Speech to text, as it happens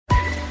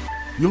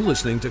You're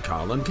listening to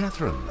Carl and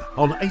Catherine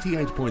on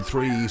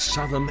 88.3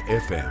 Southern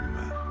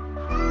FM.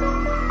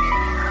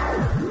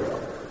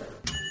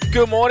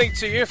 Good morning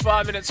to you.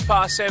 5 minutes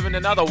past 7.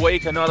 Another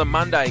week, another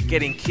Monday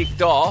getting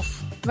kicked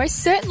off.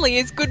 Most certainly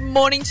is. Good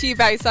morning to you,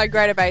 Bayside,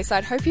 Greater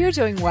Bayside. Hope you're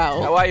doing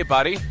well. How are you,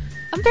 buddy?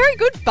 I'm very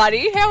good,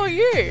 buddy. How are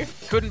you?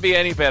 Couldn't be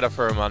any better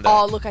for a Monday.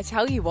 Oh, look, I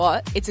tell you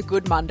what. It's a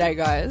good Monday,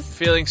 guys.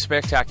 Feeling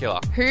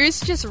spectacular. Who's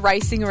just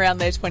racing around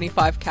their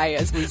 25K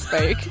as we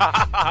speak?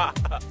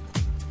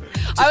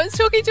 I was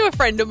talking to a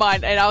friend of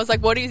mine and I was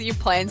like, what are your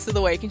plans for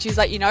the week? And she's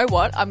like, you know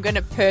what? I'm going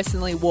to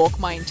personally walk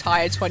my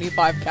entire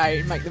 25K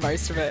and make the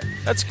most of it.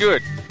 That's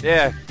good.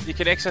 Yeah, you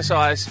can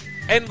exercise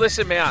endless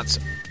amounts.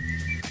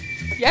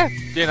 Yeah.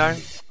 You know,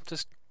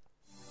 just...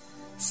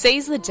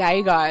 Seize the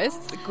day, guys.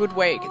 It's a good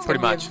week. It's Pretty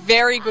going to much. be a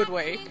very good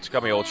week. It's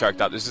got me all choked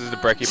up. This is the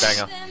Brekkie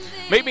Banger.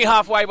 Meet me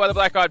halfway by the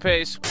Black Eyed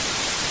Peas.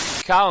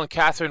 Carl and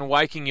Catherine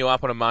waking you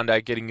up on a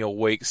Monday, getting your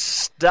week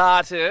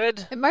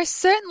started. It most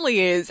certainly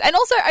is. And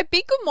also, a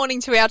big good morning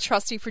to our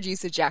trusty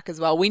producer, Jack, as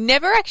well. We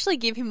never actually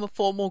give him a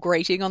formal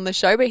greeting on the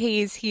show, but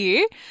he is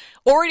here,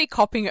 already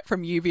copying it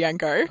from you,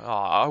 Bianco. Oh,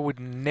 I would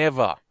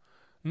never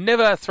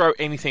throw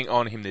anything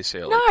on him this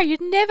early. No,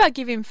 you'd never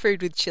give him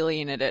food with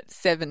chili in it at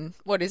 7,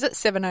 what is it,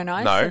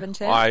 7:09, No,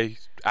 7:10? I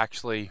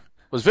actually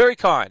was very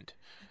kind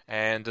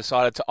and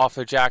decided to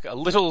offer Jack a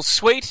little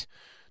sweet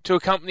to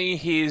accompany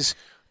his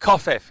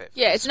coffee.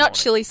 Yeah, it's not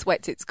chili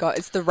sweats it's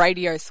the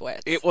radio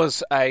sweats. It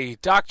was a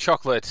dark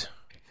chocolate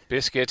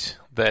biscuit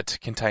that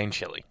contained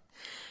chili.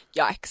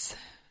 Yikes.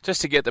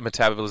 Just to get the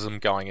metabolism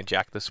going in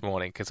Jack this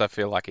morning, because I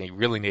feel like he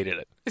really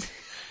needed it.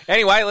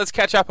 Anyway, let's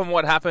catch up on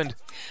what happened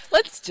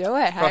Let's do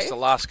it, across hey? the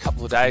last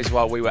couple of days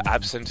while we were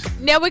absent.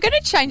 Now, we're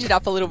going to change it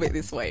up a little bit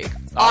this week.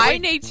 I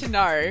need to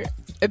know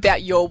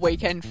about your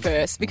weekend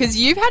first, because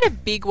you've had a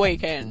big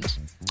weekend.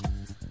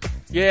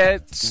 Yeah,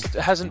 it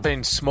hasn't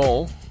been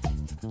small,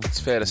 it's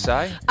fair to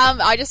say.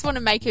 I just want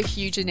to make a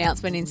huge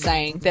announcement in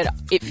saying that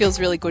it feels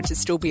really good to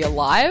still be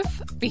alive,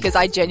 because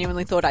I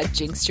genuinely thought I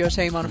jinxed your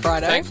team on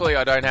Friday. Thankfully,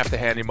 I don't have to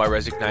hand in my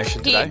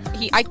resignation today.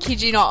 I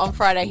kid you not, on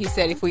Friday he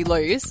said, if we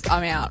lose,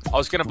 I'm out. I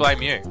was going to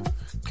blame you,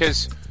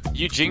 because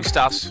you jinxed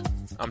us.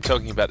 I'm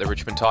talking about the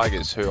Richmond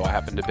Tigers, who I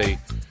happen to be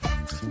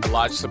a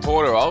large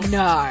supporter of.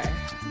 No.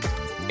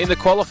 In the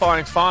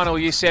qualifying final,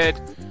 you said,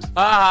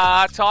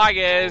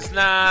 Tigers,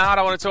 nah, I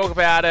don't want to talk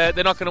about it.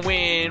 They're not going to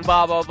win,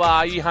 blah, blah,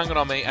 blah. You hung it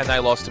on me, and they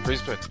lost to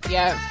Brisbane.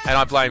 Yeah. And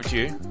I blamed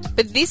you.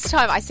 But this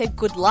time I said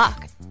good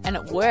luck, and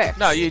it worked.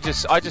 No, I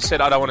just said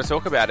I don't want to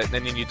talk about it,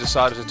 and then you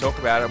decided to talk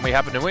about it, and we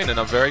happened to win, and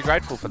I'm very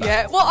grateful for that.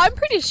 Yeah, well, I'm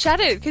pretty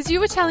shattered, because you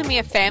were telling me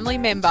a family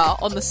member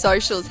on the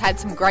socials had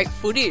some great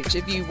footage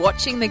of you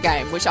watching the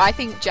game, which I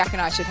think Jack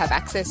and I should have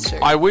access to.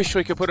 I wish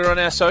we could put it on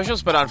our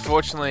socials, but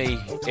unfortunately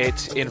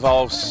it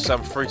involves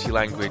some fruity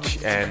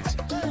language, and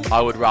I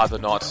would rather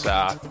not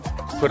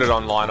put it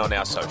online on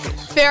our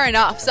socials. Fair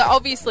enough. So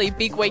obviously,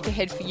 big week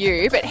ahead for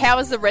you, but how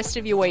was the rest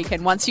of your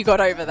weekend once you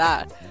got over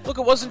that? Look,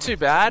 it wasn't too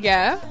bad.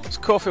 Yeah? It was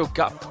Caulfield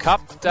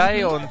Cup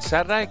Day on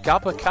Saturday.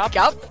 Cup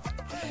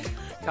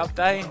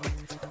Day.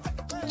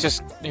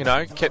 Just,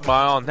 kept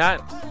my eye on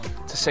that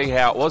to see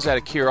how it was out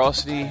of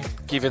curiosity,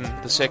 given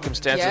the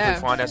circumstances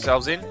we find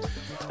ourselves in.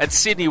 At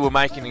Sydney, we're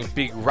making a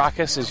big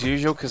ruckus as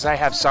usual, because they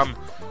have some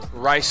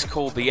race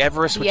called the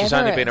Everest, which has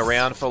only been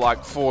around for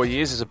like 4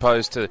 years, as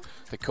opposed to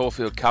the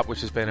Caulfield Cup,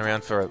 which has been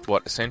around for,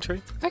 a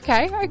century?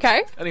 Okay.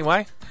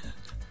 Anyway,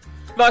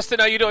 nice to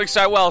know you're doing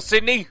so well,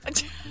 Sydney.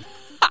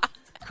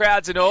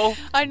 Crowds and all.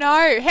 I know.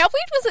 How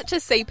weird was it to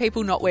see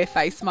people not wear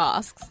face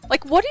masks?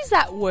 Like, what is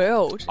that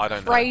world? I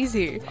don't know.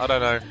 Crazy. I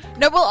don't know.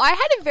 No, well, I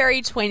had a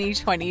very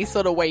 2020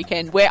 sort of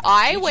weekend where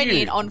I went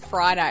in on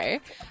Friday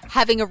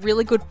having a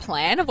really good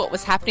plan of what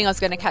was happening. I was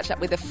going to catch up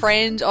with a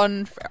friend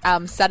on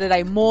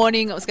Saturday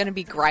morning. It was going to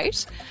be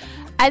great.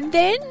 And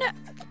then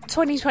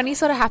 2020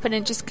 sort of happened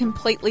and just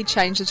completely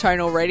changed the tone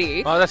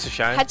already. Oh, that's a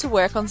shame. Had to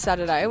work on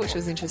Saturday, which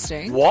was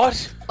interesting.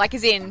 What? Like,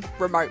 as in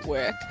remote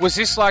work. Was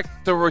this like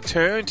the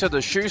return to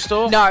the shoe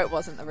store? No, it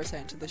wasn't the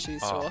return to the shoe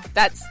store.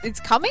 It's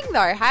coming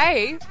though.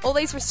 Hey, all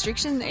these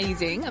restrictions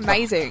easing,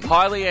 amazing.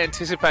 Highly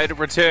anticipated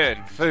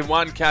return for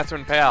one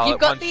Catherine Powell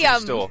at one shoe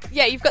store.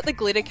 Yeah, you've got the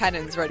glitter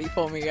cannons ready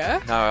for me,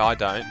 yeah? No, I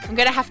don't. I'm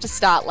gonna have to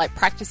start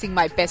practicing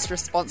my best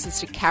responses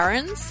to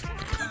Karens.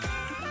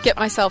 Get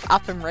myself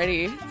up and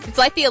ready. It's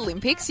like the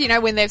Olympics,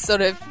 when they're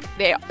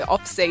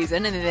off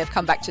season and then they've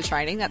come back to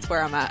training. That's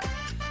where I'm at.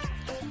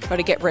 Got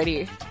to get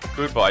ready.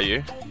 Good by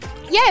you.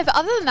 Yeah, but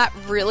other than that,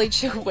 really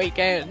chill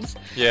weekend.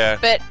 Yeah.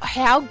 But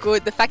how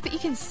good. The fact that you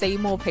can see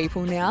more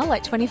people now,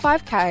 like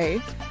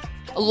 25K.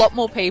 A lot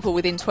more people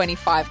within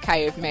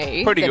 25K of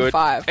me Pretty than good.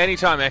 5.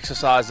 Anytime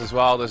exercise as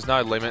well. There's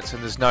no limits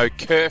and there's no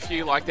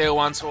curfew like there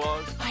once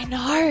was. I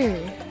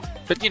know.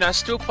 But,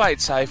 still play it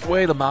safe.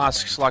 Wear the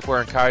masks like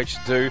we're encouraged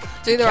to do.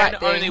 Do the right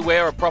thing. You can only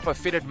wear a proper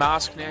fitted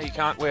mask now. You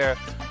can't wear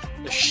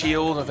a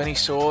shield of any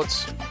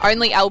sorts.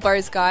 Only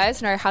elbows,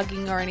 guys. No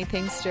hugging or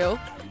anything still.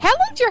 How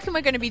long do you reckon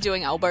we're going to be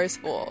doing elbows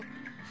for?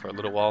 For a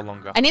little while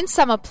longer. And in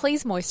summer,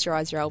 please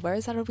moisturise your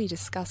elbows. That'll be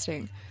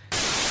disgusting.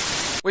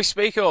 We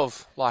speak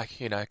of,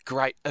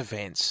 great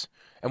events.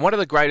 And one of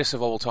the greatest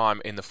of all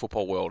time in the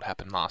football world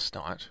happened last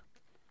night.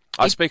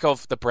 I speak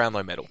of the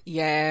Brownlow Medal.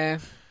 Yeah.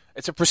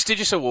 It's a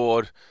prestigious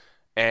award,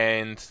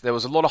 and there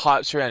was a lot of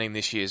hype surrounding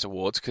this year's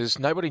awards because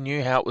nobody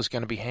knew how it was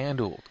going to be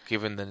handled,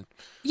 given the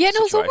Yeah, and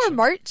it was all situation.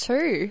 remote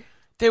too.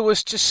 There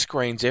was just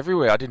screens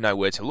everywhere. I didn't know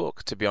where to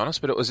look, to be honest,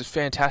 but it was a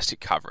fantastic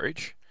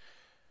coverage.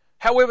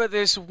 However,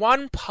 there's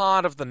one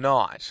part of the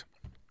night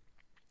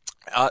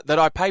that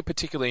I pay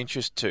particular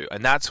interest to,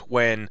 and that's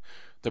when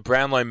the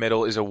Brownlow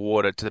Medal is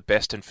awarded to the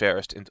best and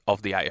fairest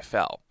of the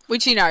AFL.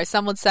 Which,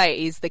 some would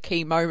say is the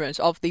key moment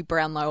of the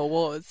Brownlow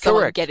Awards.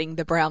 Someone Correct. getting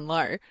the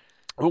Brownlow.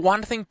 But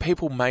one thing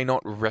people may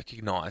not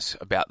recognise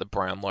about the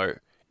Brownlow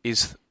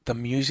is the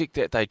music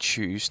that they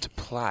choose to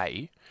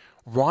play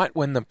right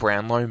when the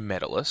Brownlow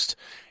medalist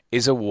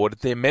is awarded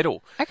their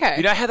medal. Okay.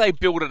 You know how they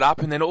build it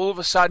up and then all of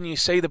a sudden you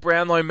see the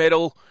Brownlow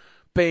medal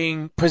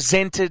being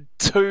presented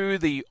to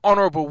the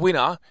honourable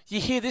winner, you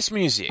hear this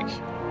music.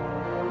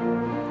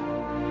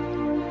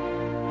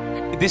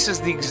 This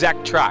is the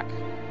exact track.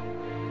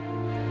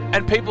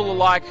 And people are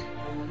like,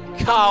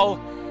 Carl,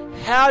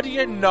 how do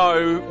you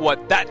know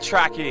what that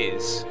track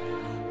is?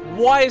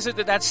 Why is it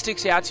that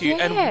sticks out to you?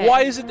 Yeah. And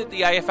why is it that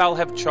the AFL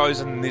have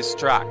chosen this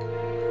track?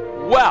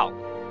 Well,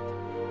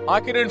 I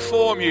can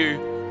inform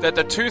you that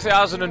the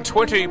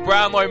 2020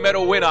 Brownlow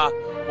Medal winner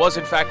was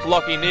in fact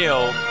Lachie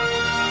Neale.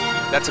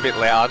 That's a bit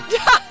loud.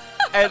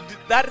 And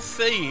that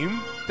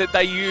theme that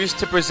they used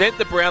to present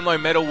the Brownlow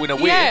Medal winner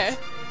with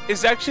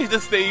is actually the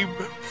theme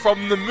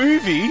from the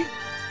movie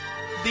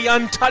The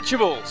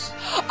Untouchables.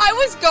 I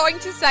was going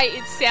to say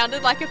it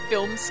sounded like a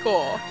film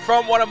score.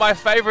 From one of my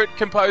favourite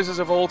composers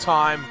of all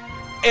time,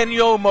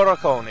 Ennio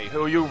Morricone,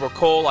 who you'll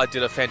recall I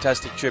did a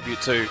fantastic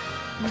tribute to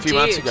a few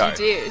months ago. You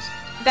did.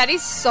 That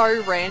is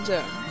so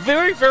random.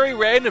 Very, very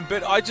random,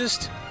 but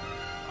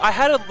I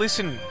had to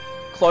listen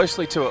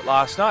closely to it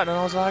last night, and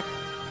I was like,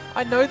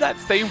 I know that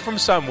theme from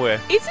somewhere.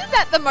 Isn't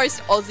that the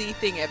most Aussie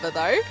thing ever,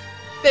 though?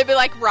 They'd be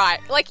like, right.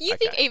 Like, you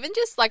think even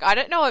just, I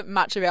don't know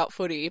much about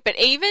footy, but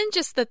even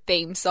just the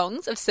theme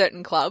songs of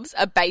certain clubs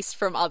are based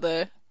from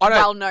other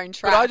well-known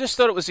tracks. But I just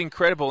thought it was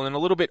incredible and a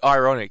little bit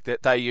ironic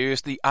that they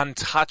used The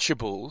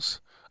Untouchables,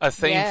 a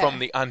theme from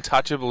The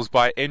Untouchables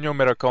by Ennio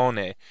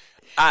Morricone,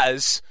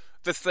 as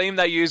the theme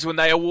they use when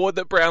they award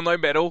the Brownlow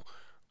Medal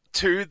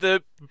to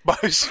the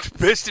most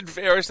best and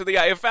fairest of the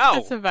AFL.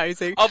 That's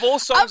amazing. Of all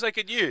songs they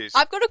could use.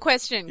 I've got a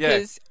question,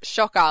 because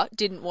Shocker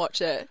didn't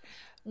watch it.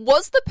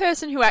 Was the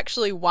person who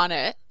actually won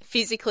it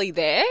physically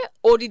there,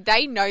 or did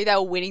they know they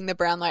were winning the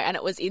Brownlow and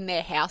it was in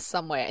their house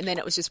somewhere and then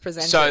it was just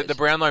presented? So the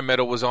Brownlow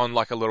medal was on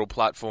a little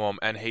platform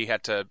and he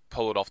had to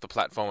pull it off the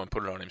platform and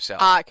put it on himself.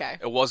 Ah, okay.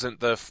 It wasn't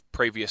the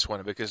previous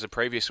winner, because the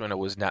previous winner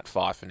was Nat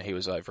Fyfe and he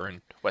was over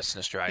in Western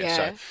Australia. Yeah.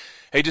 So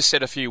he just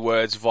said a few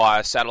words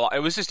via satellite.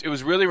 It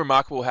was really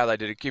remarkable how they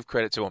did it. Give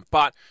credit to him.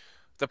 But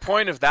the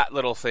point of that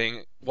little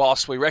thing,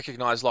 whilst we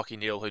recognise Lachie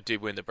Neale, who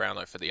did win the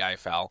Brownlow for the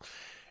AFL,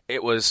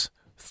 it was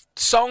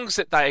songs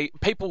that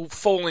people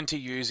fall into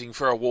using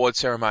for award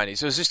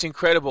ceremonies. It was just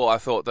incredible, I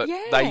thought, that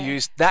they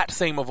used that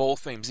theme of all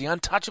themes, the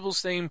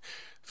Untouchables theme,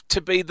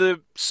 to be the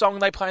song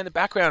they play in the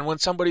background when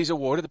somebody's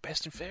awarded the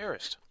best and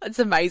fairest. That's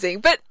amazing.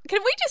 But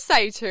can we just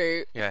say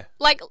too, Yeah.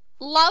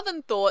 love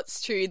and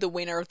thoughts to the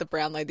winner of the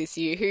Brownlow this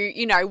year,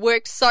 who,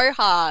 worked so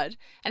hard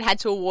and had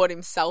to award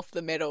himself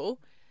the medal.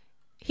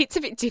 Hits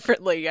a bit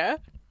differently, yeah?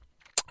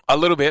 A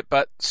little bit,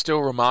 but still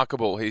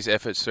remarkable, his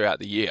efforts throughout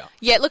the year.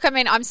 Yeah, look, I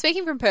mean, I'm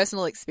speaking from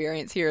personal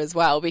experience here as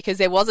well, because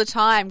there was a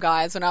time,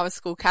 guys, when I was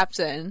school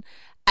captain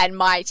and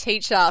my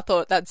teacher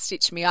thought they'd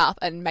stitch me up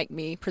and make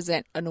me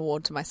present an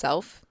award to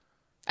myself.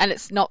 And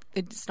it's not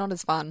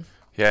as fun.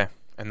 Yeah,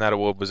 and that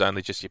award was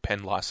only just your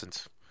pen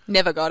licence.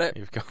 Never got it.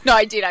 You've got... No,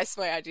 I did. I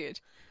swear I did.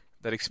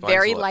 That explains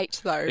very a lot.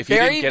 late, though. If you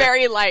didn't Very, get it-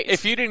 very late.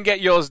 If you didn't get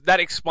yours, that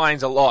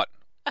explains a lot.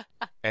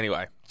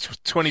 Anyway,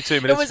 22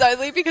 minutes. It was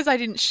only because I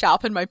didn't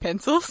sharpen my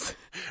pencils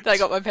that I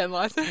got my pen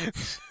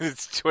license.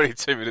 It's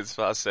 22 minutes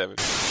past 7.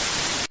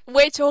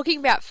 We're talking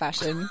about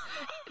fashion.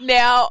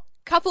 Now, a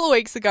couple of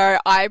weeks ago,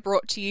 I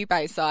brought to you,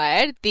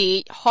 Bayside,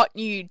 the hot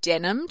new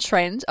denim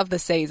trend of the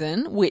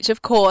season, which,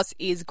 of course,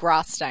 is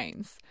grass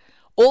stains.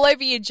 All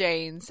over your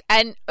jeans.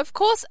 And, of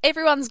course,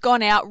 everyone's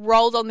gone out,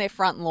 rolled on their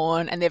front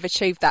lawn, and they've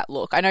achieved that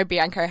look. I know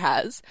Bianco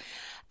has.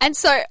 And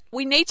so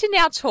we need to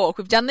now talk.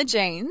 We've done the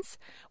jeans.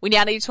 We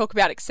now need to talk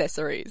about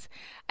accessories.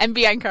 And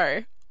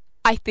Bianco,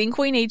 I think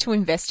we need to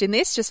invest in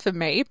this, just for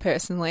me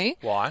personally.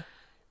 Why?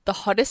 The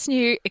hottest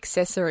new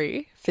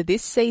accessory for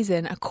this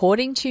season,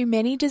 according to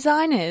many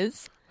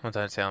designers, Well,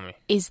 don't tell me.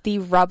 is the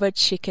rubber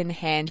chicken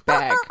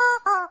handbag.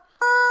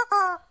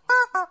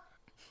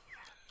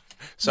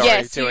 Sorry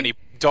Yes, to you- any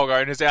dog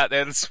owners out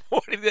there this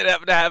morning that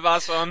happen to have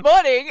us on.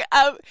 Morning.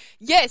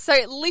 So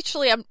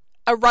literally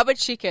a rubber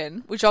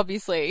chicken, which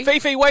obviously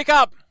Fifi, wake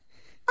up!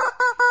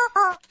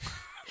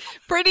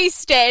 pretty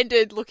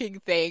standard looking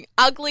thing.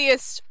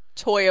 Ugliest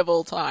toy of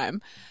all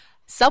time.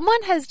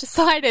 someone has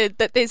decided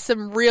that there's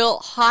some real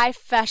high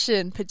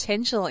fashion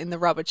potential in the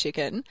rubber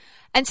chicken.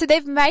 And so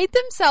they've made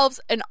themselves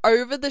an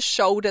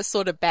over-the-shoulder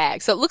sort of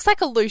bag. So it looks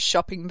like a loose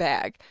shopping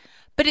bag.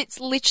 But it's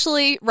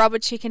literally rubber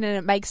chicken and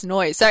it makes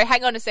noise. So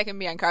hang on a second,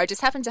 Bianca. I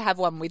just happen to have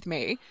one with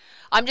me.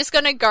 I'm just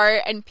going to go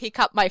and pick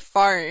up my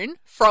phone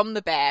from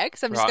the bag.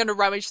 So I'm just going to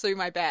rummage through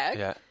my bag.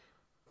 Yeah.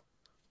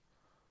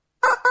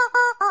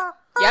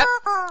 Yep.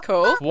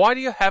 Cool. Why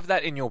do you have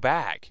that in your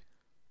bag?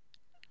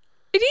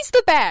 It is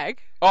the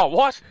bag. Oh,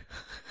 what?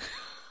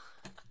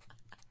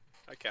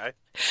 Okay.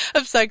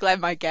 I'm so glad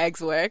my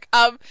gags work.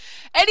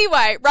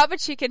 Anyway, rubber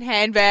chicken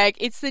handbag.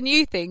 It's the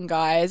new thing,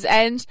 guys.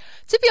 And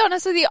to be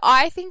honest with you,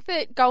 I think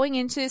that going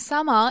into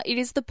summer, it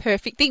is the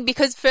perfect thing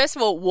because first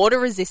of all, water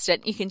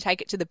resistant. You can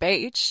take it to the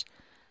beach.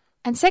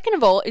 And second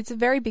of all, it's a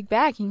very big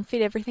bag. You can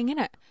fit everything in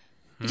it.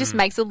 It just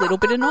makes a little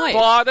bit of noise.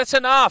 Oh, that's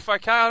enough.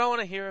 Okay, I don't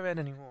want to hear of it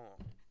anymore.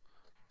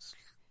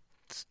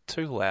 It's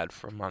too loud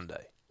for a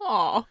Monday.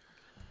 Oh.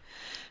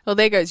 Well,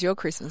 there goes your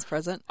Christmas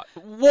present.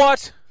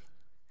 What?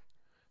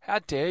 How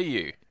dare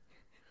you?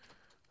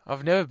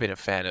 I've never been a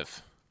fan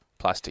of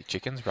plastic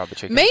chickens, rubber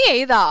chickens. Me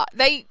either.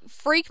 They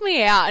freak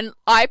me out. And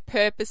I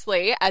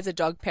purposely, as a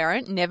dog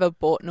parent, never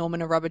bought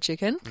Norman a rubber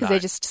chicken because they're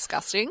just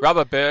disgusting.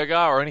 Rubber burger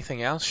or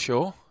anything else,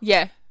 sure.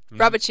 Yeah.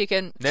 Rubber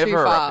chicken, Never too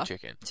far. a rubber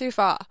chicken. Too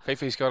far.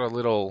 Fifi's got a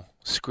little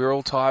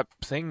squirrel type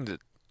thing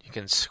that you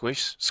can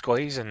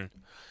squeeze and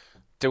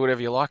do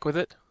whatever you like with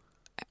it.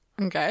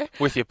 Okay.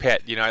 With your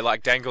pet,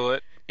 like dangle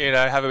it,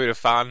 have a bit of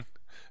fun.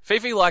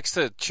 Fifi likes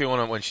to chew on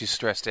it when she's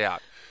stressed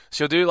out.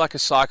 She'll do like a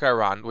psycho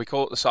run. We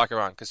call it the psycho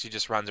run because she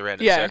just runs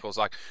around in circles.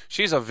 Like,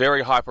 she's a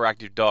very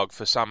hyperactive dog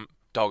for some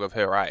dog of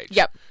her age.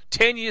 Yep.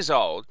 10 years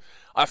old.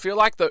 I feel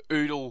like the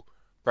Oodle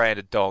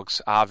branded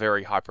dogs are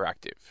very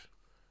hyperactive.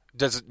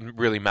 Doesn't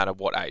really matter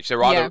what age.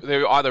 They're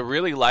either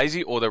really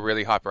lazy or they're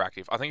really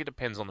hyperactive. I think it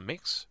depends on the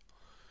mix.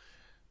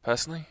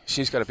 Personally,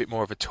 she's got a bit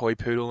more of a toy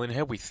poodle in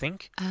her, we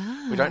think.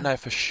 We don't know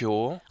for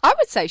sure. I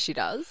would say she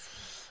does.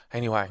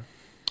 Anyway,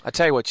 I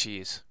tell you what she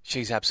is.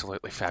 She's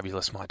absolutely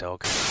fabulous, my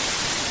dog.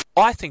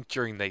 I think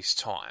during these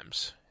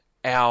times,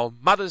 our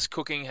mother's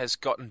cooking has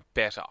gotten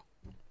better,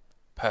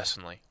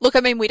 personally. Look,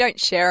 I mean, we don't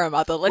share a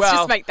mother. Let's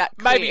just make that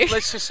clear. Maybe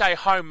let's just say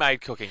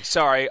homemade cooking.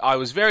 Sorry, I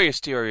was very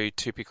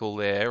stereotypical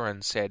there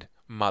and said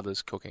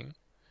mother's cooking.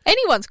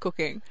 Anyone's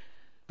cooking.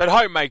 But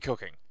homemade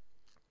cooking.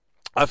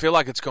 I feel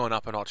like it's gone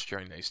up a notch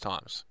during these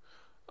times.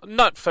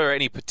 Not for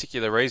any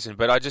particular reason,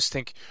 but I just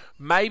think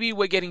maybe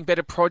we're getting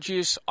better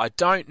produce. I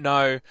don't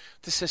know.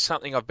 This is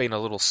something I've been a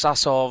little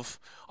sus of.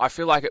 I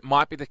feel like it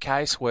might be the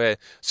case we're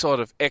sort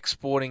of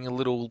exporting a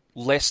little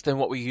less than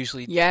what we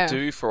usually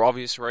do for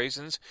obvious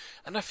reasons.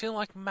 And I feel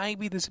like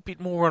maybe there's a bit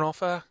more on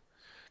offer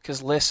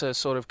because less are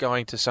sort of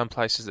going to some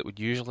places that would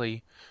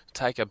usually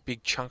take a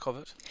big chunk of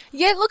it.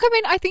 Yeah, look, I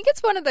mean, I think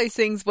it's one of those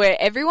things where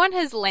everyone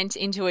has lent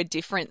into a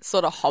different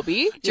sort of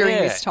hobby during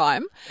this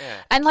time. Yeah.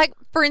 And like,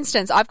 for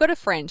instance, I've got a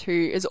friend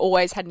who has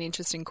always had an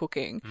interest in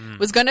cooking,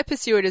 was going to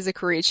pursue it as a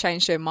career,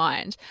 changed her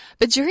mind.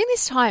 But during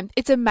this time,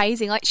 it's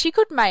amazing. Like, she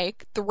could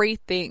make 3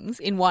 things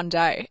in one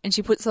day and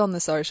she puts it on the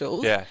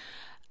socials. Yeah.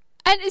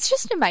 And it's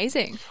just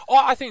amazing.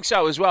 Oh, I think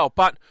so as well.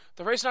 But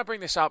the reason I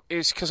bring this up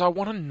is because I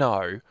want to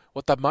know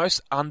what the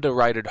most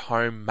underrated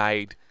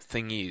homemade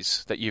thing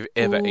is that you've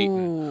ever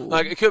eaten.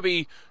 Like, it could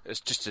be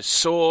just a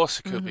sauce.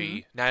 It could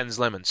be Nan's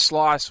lemon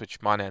slice,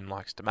 which my Nan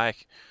likes to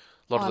make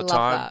a lot of the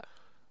time. That.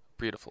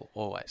 Beautiful,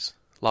 always.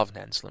 Love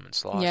Nan's lemon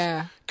slice.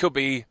 Yeah. Could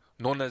be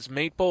Nonna's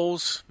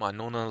meatballs. My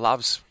Nonna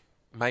loves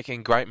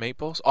making great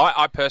meatballs.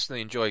 I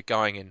personally enjoy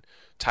going and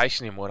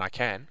tasting them when I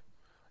can.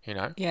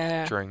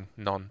 During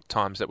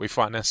non-times that we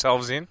find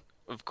ourselves in,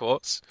 of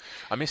course.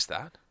 I miss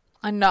that.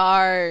 I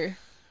know.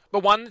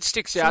 But one that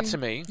sticks out to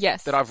me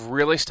that I've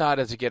really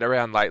started to get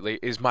around lately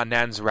is my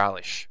Nan's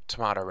relish,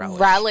 tomato relish.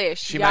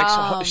 Relish,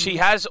 She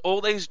has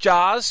all these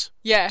jars.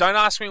 Yeah. Don't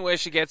ask me where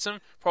she gets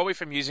them. Probably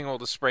from using all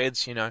the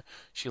spreads,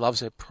 She loves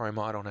her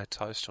Promite on her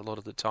toast a lot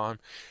of the time.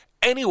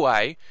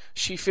 Anyway,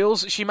 she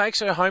makes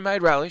her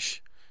homemade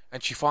relish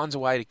and she finds a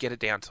way to get it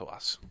down to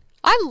us.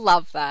 I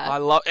love that.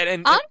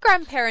 And aren't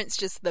grandparents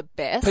just the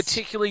best?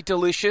 Particularly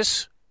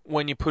delicious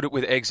when you put it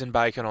with eggs and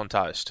bacon on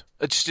toast.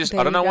 It's just,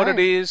 I don't know what it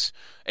is.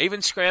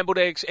 Even scrambled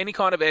eggs, any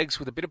kind of eggs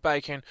with a bit of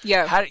bacon.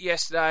 Yeah. Had it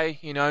yesterday.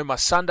 My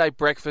Sunday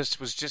breakfast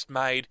was just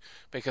made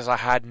because I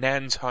had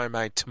Nan's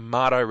homemade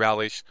tomato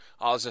relish.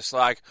 I was just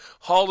like,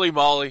 holy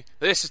moly,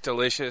 this is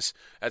delicious.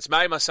 It's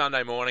made my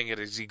Sunday morning. It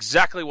is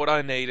exactly what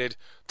I needed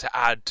to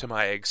add to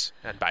my eggs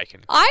and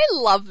bacon. I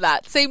love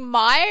that. See,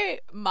 my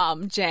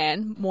mum,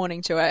 Jan,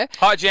 morning to her.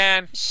 Hi,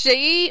 Jan.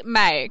 She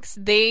makes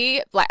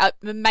the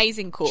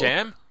amazing cook.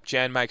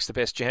 Jan makes the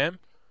best jam.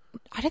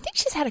 I don't think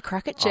she's had a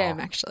crack at jam,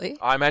 actually.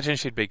 I imagine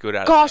she'd be good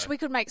at it. Gosh, we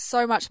could make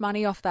so much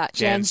money off that.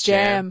 Jan's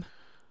jam.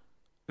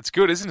 It's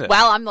good, isn't it?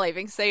 Well, I'm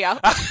leaving. See ya.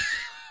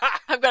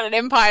 I've got an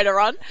empire to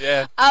run.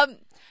 Yeah.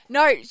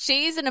 No,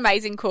 she's an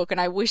amazing cook,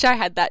 and I wish I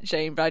had that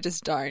gene, but I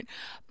just don't.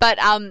 But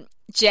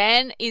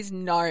Jan is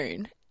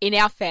known in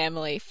our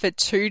family for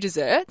 2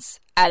 desserts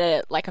at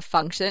a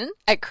function.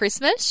 At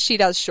Christmas, she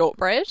does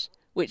shortbread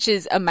which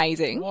is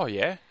amazing. Oh,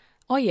 yeah.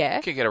 Oh, yeah.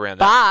 You can get around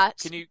that.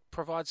 But Can you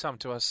provide some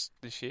to us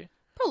this year?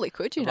 probably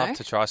could, you I'd know. love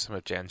to try some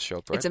of Jan's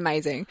shortbread. It's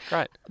amazing.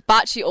 Great.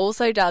 But she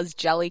also does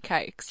jelly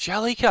cakes.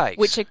 Jelly cakes?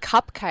 Which are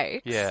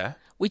cupcakes. Yeah.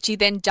 Which you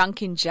then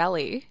dunk in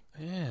jelly.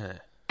 Yeah.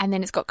 And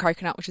then it's got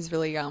coconut, which is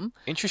really yum.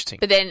 Interesting.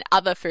 But then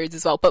other foods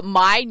as well. But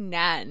my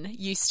nan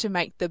used to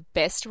make the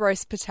best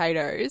roast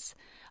potatoes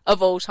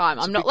of all time.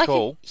 I'm not like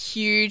a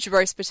huge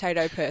roast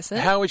potato person.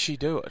 How would she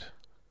do it?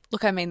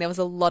 Look, I mean, there was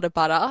a lot of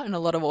butter and a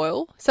lot of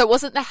oil. So it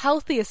wasn't the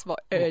healthiest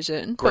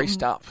version.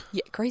 Greased up.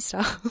 Yeah, greased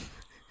up.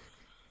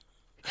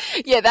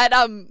 Yeah,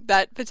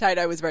 that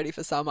potato was ready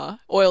for summer.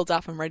 Oiled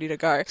up and ready to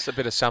go. It's a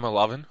bit of summer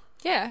loving.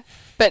 Yeah.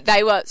 But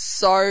they were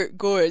so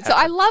good. So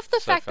I love the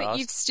fact that fast.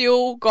 you've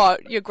still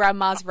got your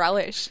grandma's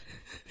relish.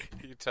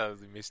 You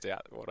totally missed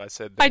out what I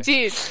said there. I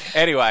did.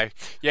 Anyway,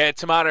 yeah,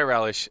 tomato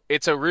relish.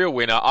 It's a real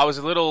winner. I was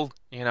a little,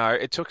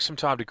 it took some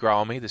time to grow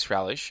on me, this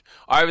relish.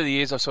 Over the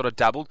years, I've sort of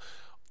dabbled.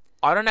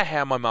 I don't know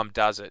how my mum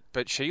does it,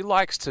 but she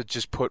likes to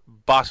just put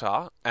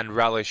butter and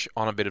relish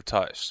on a bit of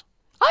toast.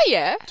 Oh,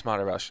 yeah.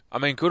 Tomato relish. I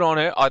mean, good on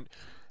her.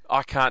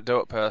 I can't do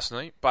it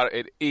personally, but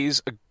it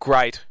is a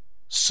great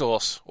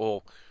sauce.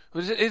 Or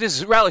it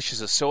is relish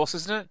is a sauce,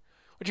 isn't it?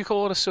 Would you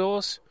call it a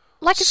sauce?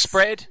 Like a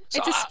spread?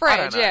 It's a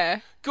spread, yeah.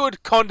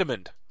 Good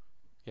condiment.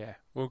 Yeah,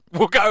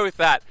 we'll go with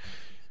that.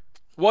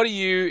 What are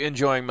you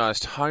enjoying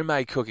most?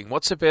 Homemade cooking.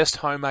 What's the best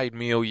homemade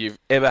meal you've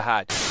ever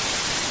had?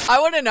 I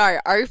want to know,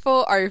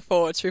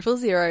 0404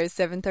 000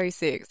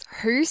 736,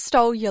 who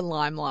stole your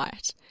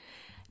limelight?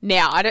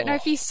 Now, I don't know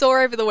if you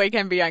saw over the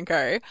weekend,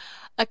 Bianco,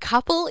 a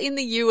couple in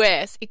the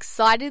US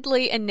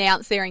excitedly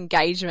announced their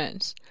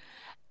engagement.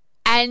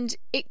 And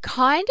it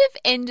kind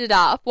of ended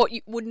up, what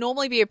would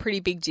normally be a pretty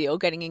big deal,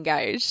 getting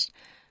engaged,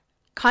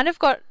 kind of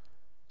got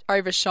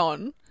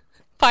overshone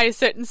by a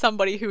certain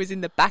somebody who was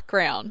in the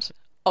background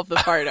of the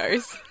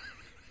photos.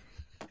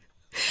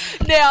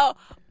 Now,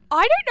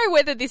 I don't know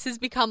whether this has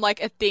become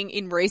like a thing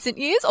in recent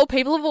years or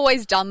people have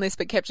always done this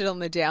but kept it on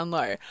the down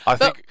low.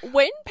 But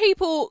when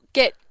people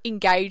get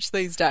engaged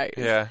these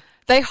days,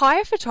 they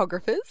hire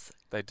photographers.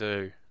 They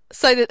do.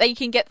 So that they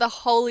can get the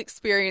whole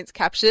experience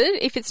captured.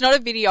 If it's not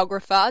a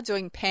videographer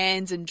doing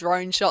pans and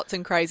drone shots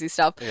and crazy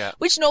stuff,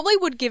 which normally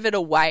would give it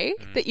away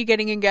that you're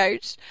getting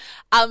engaged,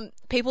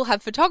 people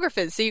have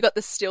photographers. So you got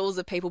the stills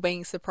of people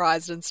being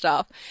surprised and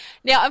stuff.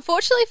 Now,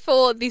 unfortunately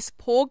for this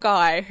poor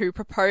guy who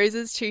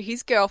proposes to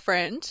his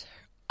girlfriend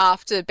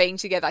after being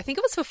together, I think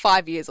it was for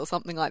 5 years or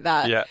something like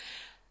that. Yeah.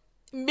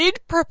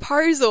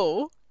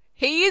 Mid-proposal,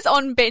 he is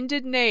on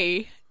bended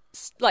knee,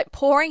 like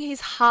pouring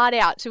his heart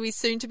out to his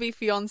soon-to-be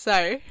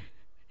fiancé.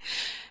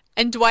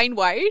 And Dwayne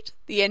Wade,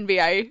 the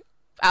NBA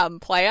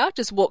player,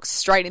 just walks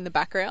straight in the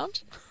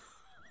background.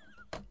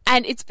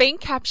 And it's been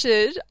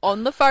captured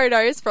on the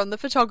photos from the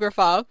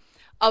photographer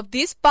of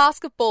this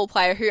basketball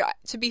player who,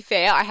 to be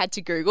fair, I had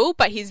to Google,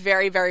 but he's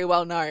very, very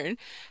well known,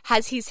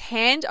 has his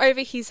hand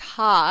over his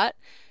heart,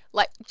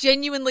 like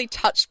genuinely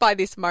touched by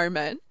this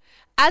moment.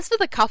 As for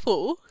the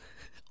couple,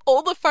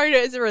 all the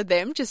photos are of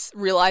them just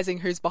realising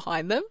who's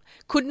behind them,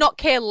 could not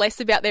care less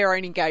about their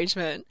own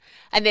engagement,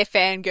 and they're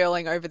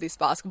fangirling over this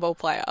basketball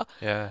player.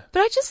 Yeah.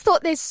 But I just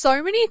thought there's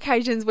so many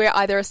occasions where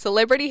either a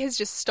celebrity has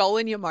just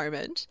stolen your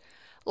moment,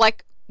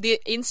 like the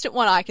instant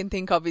one I can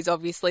think of is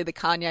obviously the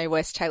Kanye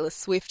West Taylor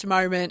Swift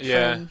moment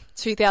from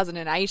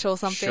 2008 or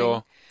something.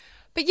 Sure.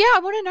 But yeah, I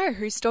want to know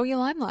who stole your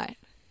limelight.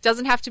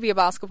 Doesn't have to be a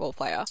basketball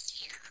player.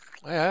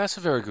 Yeah, that's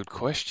a very good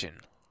question.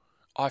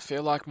 I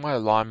feel like my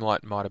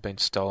limelight might have been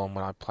stolen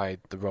when I played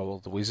the role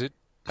of the Wizard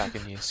back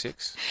in Year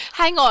 6.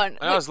 Hang on.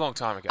 That was a long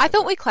time ago. I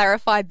thought we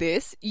clarified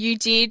this. You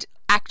did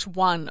Act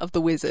 1 of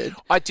The Wizard.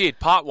 I did,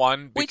 Part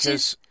 1,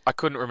 because I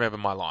couldn't remember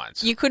my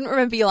lines. You couldn't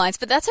remember your lines,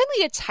 but that's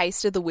only a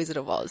taste of The Wizard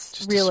of Oz,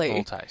 Just really.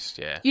 a small taste,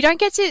 yeah. You don't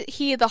get to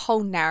hear the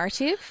whole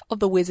narrative of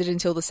The Wizard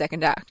until the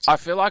second act. I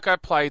feel like I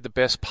played the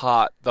best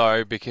part,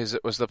 though, because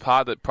it was the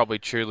part that probably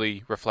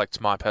truly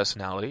reflects my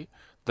personality.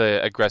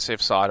 The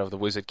aggressive side of the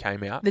Wizard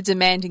came out. The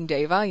demanding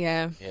diva,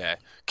 yeah. Yeah.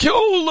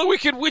 Kill the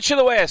Wicked Witch of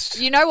the West!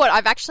 You know what?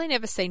 I've actually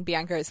never seen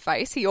Bianco's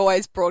face. He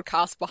always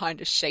broadcasts behind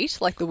a sheet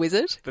like the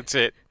Wizard. That's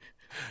it.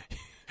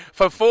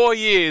 For 4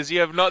 years, you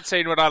have not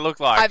seen what I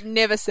look like. I've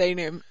never seen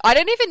him. I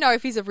don't even know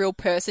if he's a real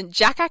person.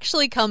 Jack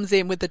actually comes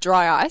in with the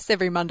dry ice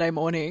every Monday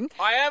morning.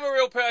 I am a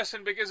real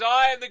person because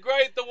I am the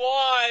great, the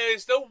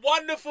wise, the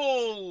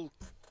wonderful...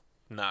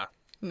 Nah,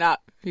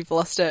 you've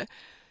lost it.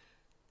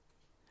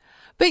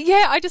 But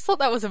yeah, I just thought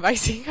that was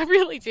amazing. I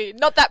really did.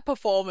 Not that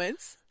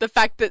performance. The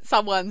fact that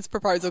someone's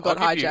proposal got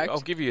hijacked. I'll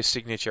give you a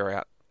signature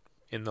out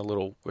in the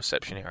little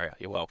reception area.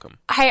 You're welcome.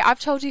 Hey, I've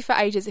told you for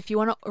ages, if you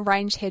want to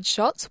arrange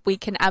headshots, we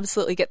can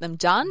absolutely get them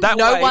done.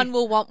 No one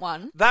will want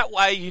one. That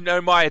way you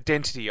know my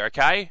identity,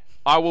 okay?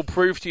 I will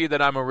prove to you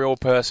that I'm a real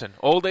person.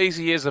 All these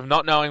years of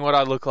not knowing what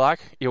I look like,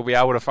 you'll be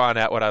able to find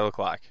out what I look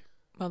like.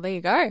 Well, there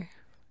you go.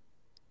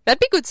 That'd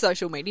be good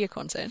social media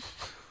content.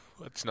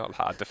 It's not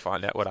hard to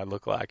find out what I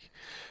look like.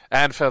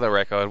 And for the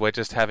record, we're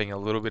just having a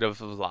little bit of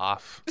a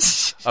laugh.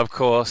 Of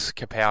course,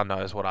 Kapow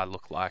knows what I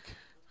look like.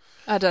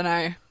 I don't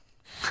know.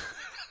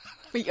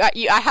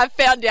 I have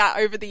found out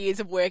over the years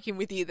of working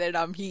with you that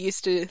you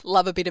used to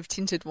love a bit of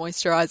tinted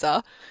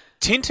moisturiser.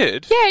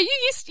 Tinted? Yeah,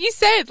 you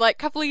said like a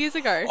couple of years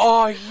ago.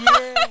 Oh,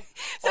 yeah.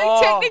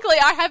 So technically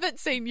I haven't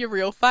seen your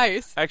real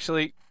face.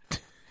 Actually, do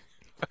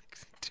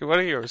you want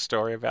to hear a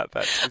story about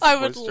that? I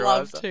would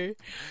love to.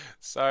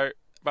 So,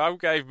 Mum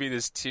gave me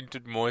this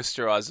tinted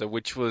moisturiser,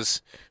 which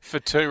was for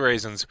two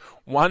reasons.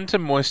 One, to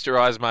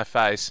moisturise my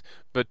face,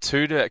 but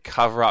two, to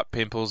cover up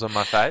pimples on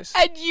my face.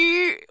 And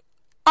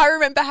I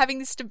remember having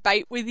this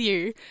debate with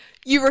you.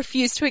 You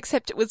refused to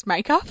accept it was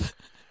makeup.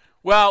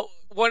 Well,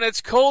 when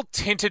it's called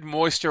tinted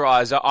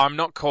moisturiser, I'm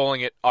not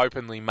calling it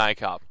openly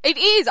makeup. It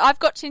is. I've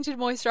got tinted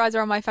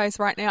moisturiser on my face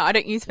right now. I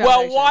don't use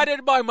foundation. Well, why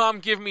did my mum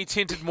give me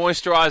tinted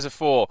moisturiser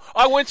for?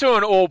 I went to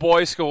an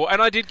all-boys school,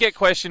 and I did get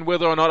questioned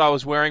whether or not I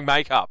was wearing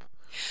makeup.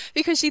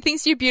 Because she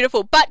thinks you're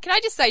beautiful. But can I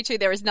just say, too,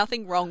 there is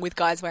nothing wrong with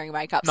guys wearing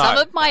makeup. No. Some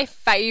of my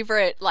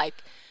favourite,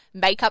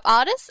 makeup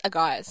artists are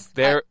guys.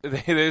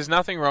 There's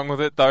nothing wrong with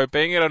it, though.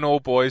 Being at an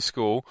all-boys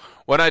school,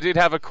 when I did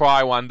have a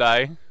cry one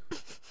day...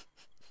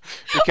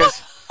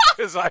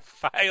 Because I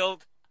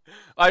failed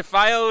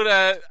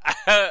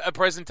a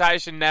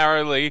presentation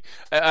narrowly,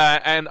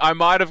 and I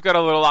might have got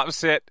a little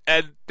upset,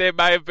 and there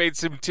may have been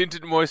some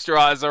tinted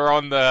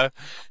moisturiser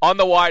on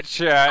the white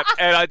shirt,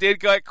 and I did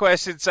get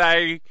questions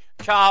saying,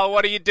 "Carl,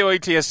 what are you doing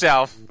to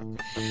yourself?"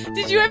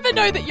 Did you ever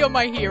know that you're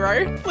my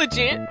hero?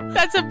 Legit?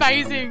 That's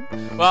amazing.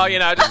 Well,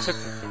 I just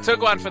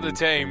took one for the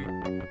team.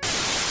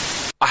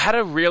 I had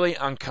a really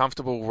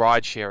uncomfortable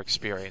rideshare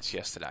experience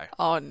yesterday.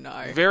 Oh,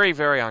 no. Very,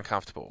 very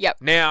uncomfortable. Yep.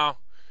 Now,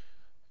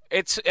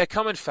 it's a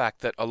common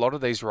fact that a lot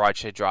of these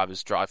rideshare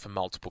drivers drive for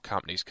multiple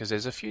companies because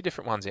there's a few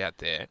different ones out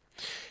there.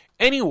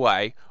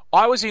 Anyway,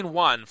 I was in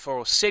one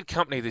for said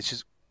company that's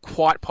just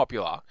quite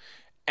popular,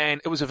 and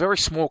it was a very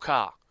small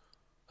car.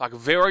 Like a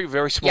very,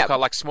 very small car,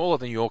 like smaller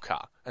than your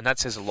car, and that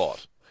says a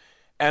lot.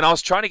 And I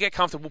was trying to get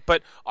comfortable,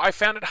 but I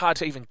found it hard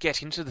to even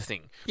get into the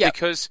thing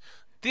because...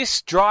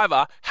 this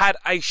driver had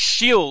a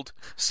shield,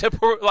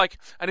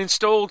 an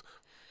installed,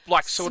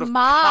 sort of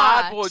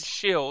cardboard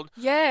shield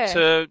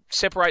to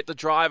separate the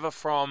driver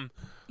from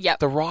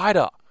the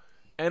rider.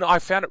 And I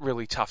found it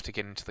really tough to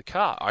get into the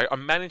car. I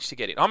managed to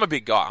get in. I'm a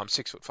big guy. I'm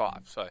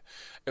 6'5", so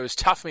it was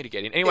tough for me to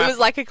get in. Anyway, it was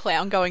like a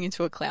clown going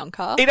into a clown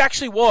car. It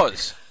actually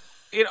was.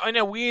 In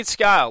a weird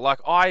scale,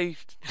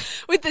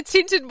 with the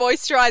tinted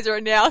moisturiser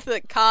and now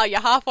the car, you're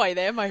halfway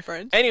there, my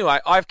friend. Anyway,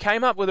 I've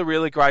came up with a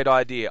really great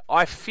idea.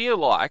 I feel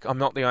like, I'm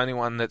not the only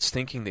one that's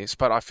thinking this,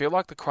 but I feel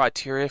like the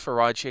criteria for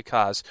rideshare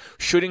cars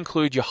should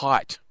include your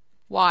height.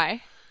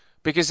 Why?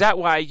 Because that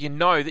way you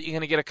know that you're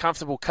going to get a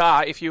comfortable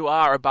car if you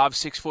are above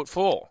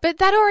 6'4". But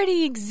that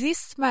already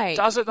exists, mate.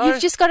 Does it though?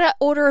 You've just got to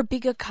order a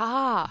bigger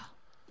car.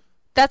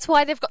 That's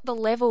why they've got the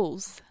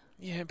levels.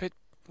 Yeah, but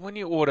when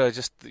you order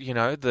just,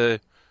 the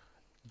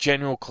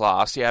general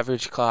class, the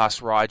average class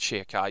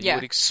rideshare car, you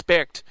would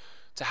expect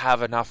to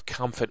have enough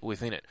comfort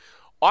within it.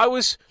 I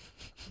was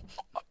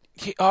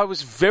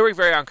very,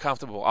 very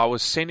uncomfortable. I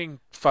was sending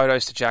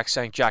photos to Jack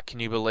saying, "Jack, can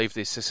you believe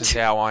this? This is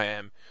how I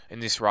am in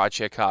this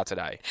rideshare car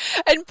today."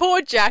 And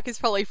poor Jack is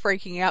probably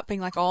freaking out,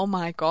 being like, "Oh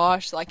my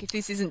gosh, if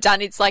this isn't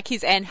done," it's like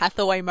his Anne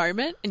Hathaway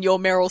moment and you're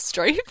Meryl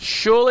Streep.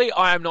 Surely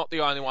I am not the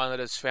only one that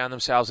has found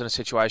themselves in a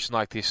situation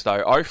like this,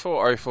 though.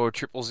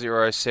 0404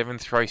 000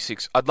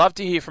 736. I'd love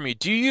to hear from you.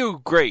 Do you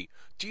agree?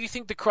 Do you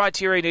think the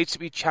criteria needs to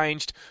be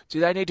changed?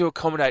 Do they need to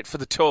accommodate for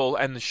the tall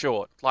and the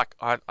short?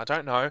 I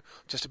don't know.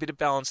 Just a bit of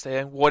balance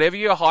there. Whatever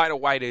your height or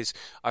weight is,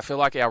 I feel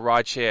like our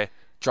rideshare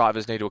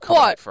drivers need to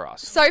accommodate for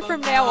us. So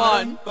from now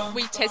on,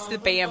 we test the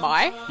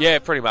BMI? Yeah,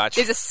 pretty much.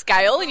 There's a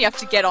scale and you have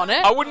to get on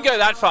it? I wouldn't go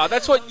that far.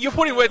 That's what you're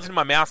putting words in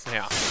my mouth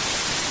now.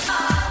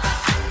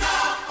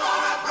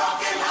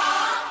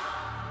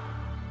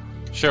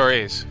 Sure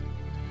is.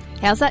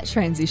 How's that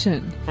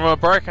transition? From a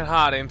broken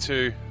heart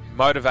into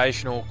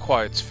motivational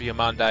quotes for your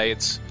Monday,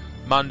 it's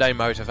Monday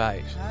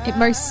Motivate. It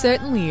most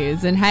certainly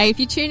is. And hey, if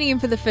you're tuning in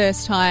for the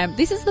first time,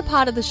 this is the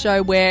part of the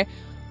show where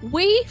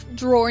we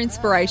draw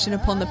inspiration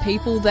upon the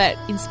people that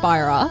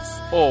inspire us.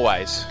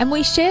 Always. And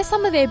we share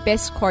some of their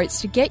best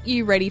quotes to get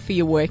you ready for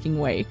your working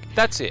week.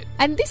 That's it.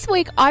 And this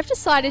week, I've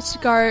decided to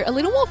go a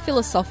little more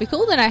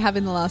philosophical than I have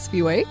in the last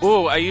few weeks.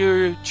 Oh, are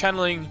you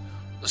channeling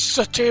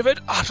Sir David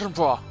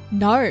Attenborough?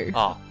 No.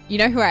 Oh. You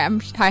know who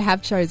I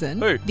have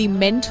chosen? Who? The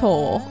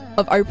mentor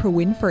of Oprah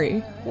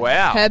Winfrey.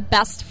 Wow. Her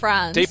best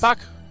friend. Deepak?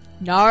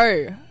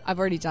 No. I've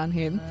already done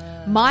him.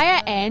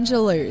 Maya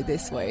Angelou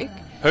this week.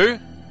 Who?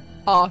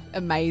 Oh,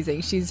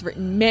 amazing. She's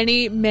written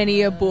many,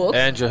 many a book.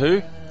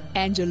 Who?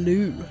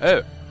 Angelou.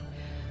 Oh.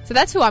 So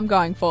that's who I'm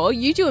going for.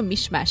 You do a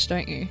mishmash,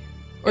 don't you?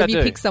 Or Yeah, have you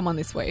I do. picked someone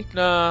this week?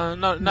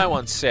 No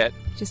one's set.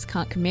 Just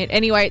can't commit.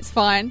 Anyway, it's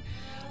fine.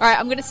 All right,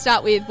 I'm going to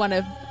start with one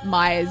of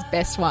Maya's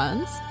best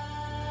ones.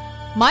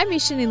 My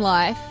mission in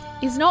life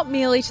is not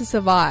merely to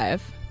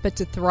survive, but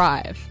to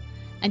thrive.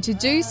 And to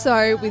do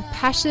so with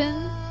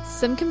passion,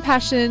 some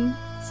compassion,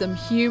 some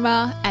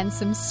humour, and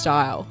some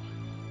style.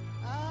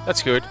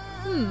 That's good.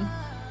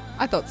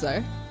 I thought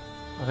so.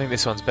 I think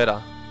this one's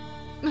better.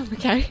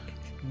 Okay.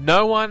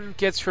 No one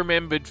gets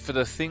remembered for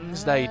the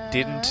things they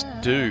didn't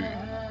do.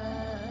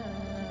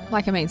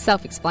 Like, I mean,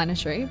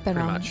 self-explanatory, but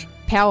Pretty much.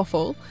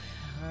 Powerful.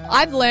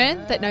 I've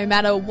learned that no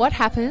matter what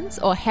happens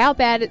or how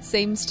bad it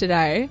seems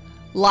today,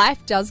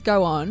 life does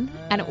go on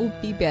and it will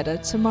be better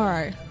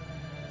tomorrow.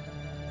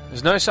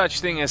 There's no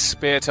such thing as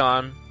spare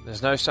time.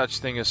 There's no such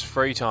thing as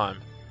free time.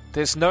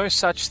 There's no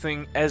such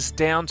thing as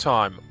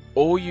downtime.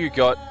 All you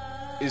got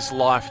is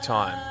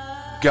lifetime.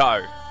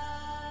 Go.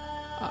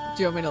 Oh,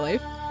 do you want me to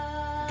leave?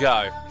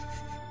 Go.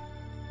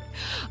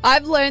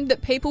 I've learned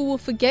that people will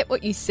forget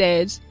what you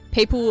said,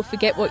 people will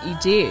forget what you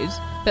did,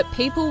 but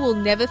people will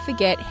never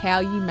forget how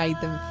you made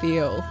them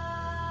feel.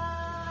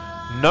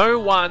 No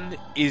one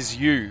is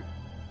you,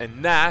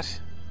 and that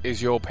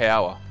is your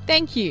power.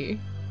 Thank you.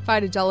 If I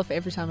had $1 for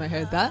every time I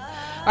heard that.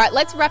 All right,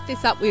 let's wrap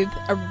this up with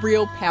a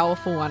real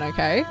powerful one,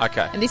 okay?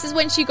 Okay. And this is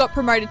when she got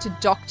promoted to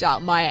Dr.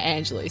 Maya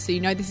Angelou, so you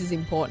know this is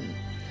important.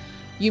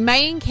 You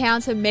may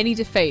encounter many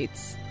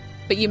defeats,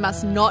 but you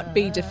must not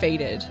be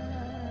defeated.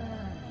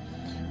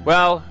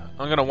 Well,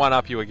 I'm going to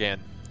one-up you again.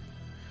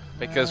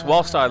 Because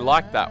whilst I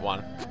like that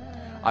one,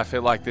 I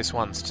feel like this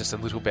one's just a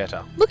little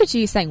better. Look at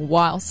you saying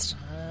whilst.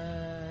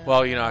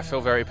 Well, you know, I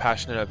feel very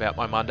passionate about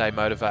my Monday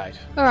Motivate.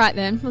 All right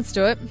then, let's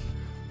do it.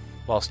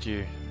 Whilst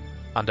you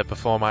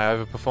underperform, I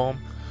overperform.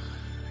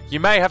 You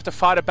may have to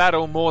fight a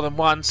battle more than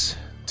once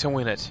to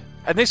win it.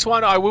 And this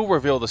one, I will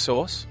reveal the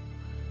source.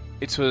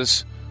 It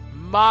was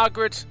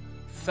Margaret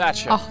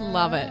Thatcher. Oh,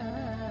 love it.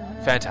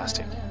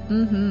 Fantastic.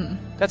 Mm-hmm.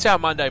 That's our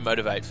Monday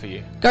Motivate for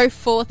you. Go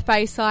forth,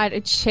 Bayside,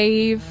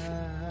 achieve,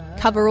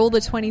 cover all the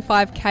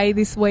 25k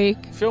this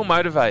week. Feel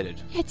motivated.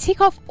 Yeah,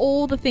 tick off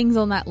all the things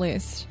on that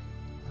list.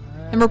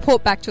 And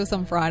report back to us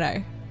on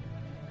Friday.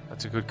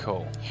 That's a good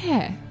call.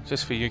 Yeah.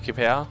 Just for you,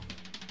 Kapow.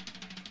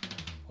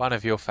 One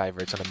of your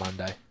favourites on a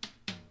Monday.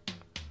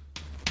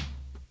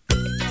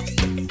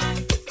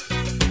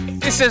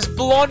 This is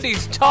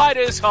Blondie's Tight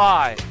as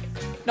High.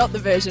 Not the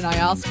version I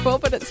asked for,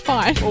 but it's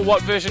fine. Well,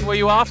 what version were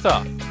you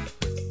after?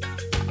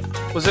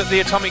 Was it the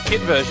Atomic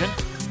Kit version?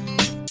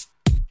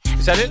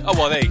 Is that it? Oh,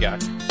 well, there you go.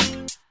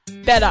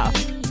 Better.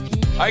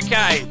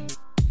 Okay.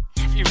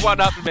 You've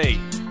one-upped me.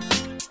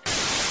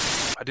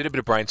 I did a bit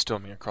of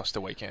brainstorming across the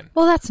weekend.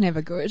 Well, that's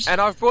never good.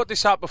 And I've brought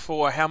this up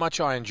before, how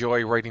much I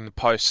enjoy reading the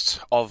posts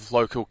of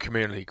local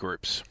community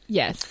groups.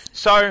 Yes.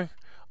 So,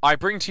 I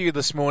bring to you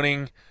this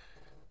morning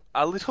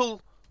a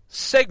little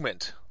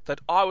segment that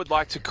I would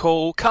like to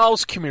call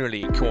Carl's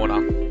Community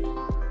Corner.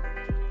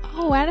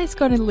 Oh, and it's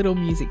got a little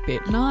music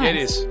bit. Nice. It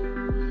is.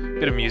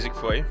 Bit of music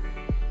for you.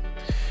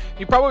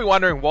 You're probably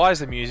wondering, why is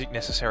the music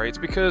necessary? It's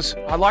because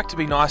I like to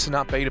be nice and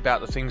upbeat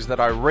about the things that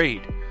I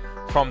read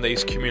from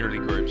these community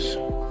groups.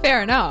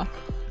 Fair enough.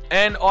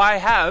 And I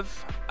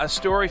have a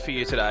story for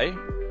you today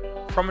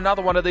from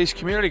another one of these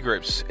community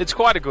groups. It's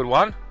quite a good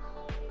one,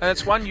 and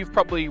it's one you've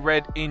probably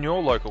read in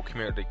your local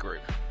community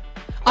group.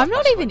 I'm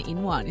not even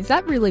in one. Is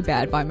that really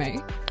bad by me?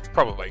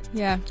 Probably.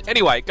 Yeah.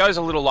 Anyway, it goes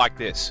a little like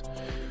this.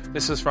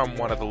 This is from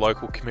one of the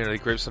local community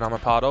groups that I'm a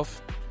part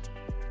of.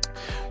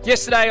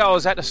 Yesterday I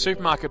was at the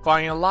supermarket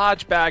buying a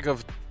large bag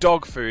of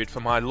dog food for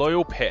my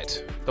loyal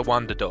pet, the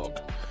Wonder Dog.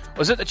 I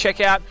was at the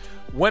checkout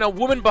when a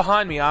woman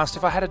behind me asked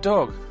if I had a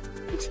dog.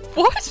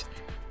 What?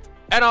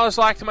 And I was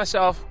like to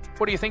myself,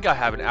 what do you think I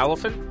have, an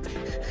elephant?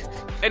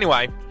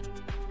 Anyway,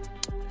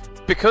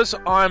 because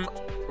I'm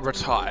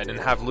retired and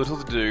have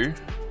little to do,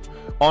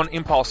 on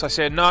impulse I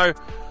said, no,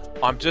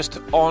 I'm just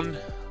on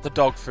the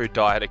dog food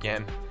diet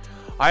again.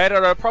 I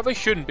added I probably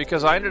shouldn't,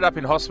 because I ended up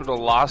in hospital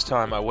the last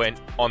time I went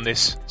on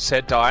this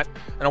said diet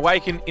and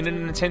awakened in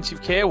an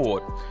intensive care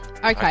ward.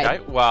 Okay,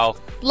 well...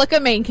 Look, I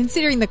mean,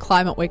 considering the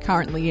climate we're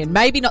currently in,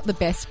 maybe not the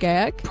best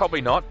gag.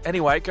 Probably not.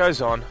 Anyway, it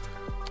goes on.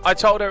 I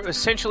told her it was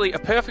essentially a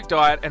perfect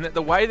diet, and that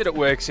the way that it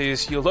works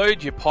is you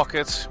load your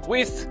pockets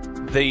with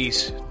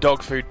these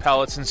dog food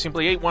pellets and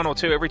simply eat one or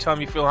two every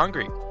time you feel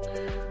hungry.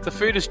 The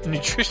food is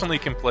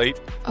nutritionally complete,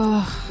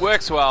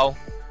 works well,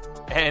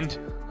 and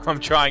I'm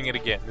trying it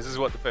again. This is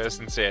what the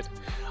person said.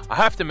 I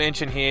have to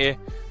mention here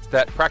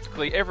that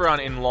practically everyone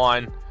in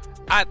line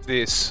at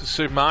this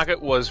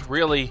supermarket was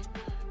really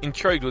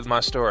intrigued with my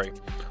story.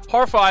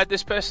 Horrified,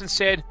 this person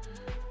said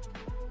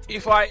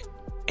if I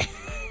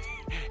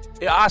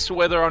asked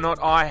whether or not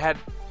I had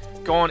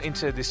gone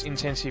into this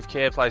intensive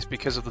care place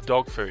because of the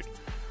dog food.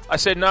 I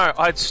said no,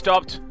 I'd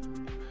stopped.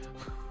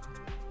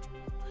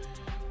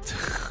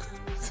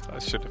 I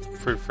should have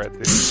proofread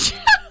this.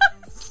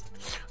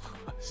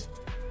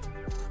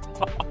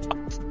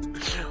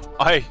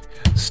 I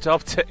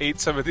stopped to eat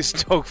some of this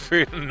dog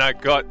food and I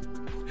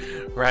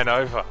ran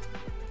over.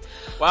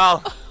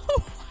 Well,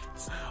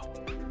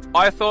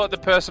 I thought the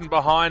person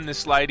behind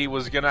this lady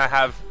was going to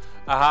have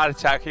a heart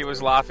attack. He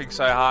was laughing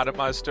so hard at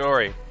my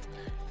story.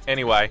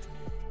 Anyway,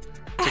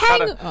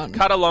 to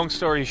cut a long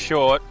story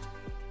short,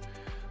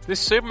 this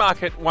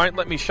supermarket won't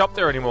let me shop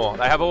there anymore.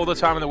 They have all the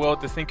time in the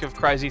world to think of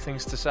crazy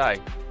things to say.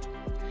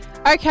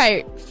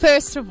 Okay,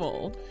 first of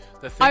all,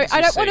 I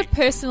don't want to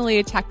personally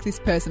attack this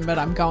person, but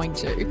I'm going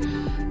to.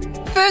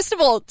 First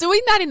of all,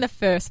 doing that in the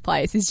first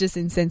place is just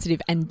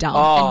insensitive and dumb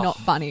and not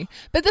funny.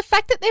 But the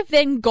fact that they've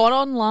then gone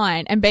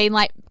online and been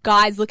like,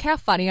 guys, look how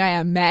funny I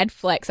am, mad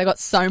flex, I got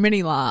so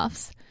many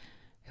laughs.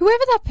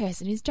 Whoever that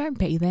person is, don't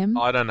be them.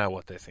 I don't know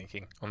what they're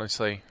thinking,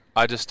 honestly.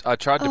 I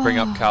tried to bring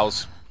up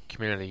Carl's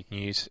community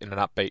news in an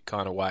upbeat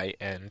kind of way,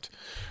 and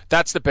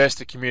that's the best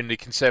the community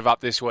can serve up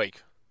this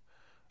week.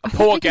 A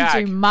poor gag.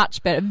 Can do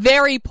much better.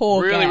 Very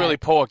poor gag. Really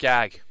poor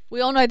gag. We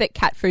all know that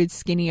cat food's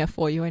skinnier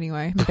for you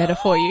anyway. Better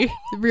for you.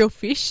 Real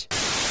fish.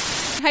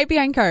 Hey,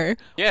 Bianco.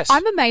 Yes.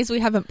 I'm amazed we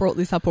haven't brought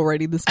this up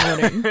already this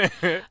morning.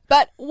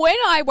 But when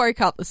I woke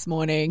up this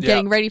morning,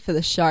 getting ready for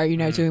the show,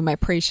 doing my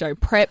pre-show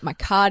prep, my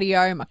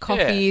cardio, my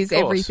coffees,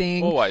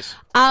 everything. Always.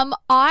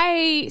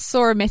 I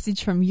saw a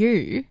message from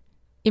you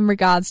in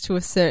regards to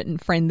a certain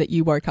friend that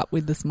you woke up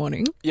with this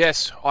morning.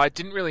 Yes. I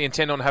didn't really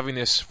intend on having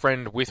this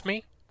friend with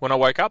me when I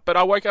woke up, but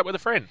I woke up with a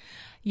friend.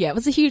 Yeah, it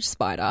was a huge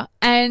spider.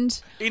 And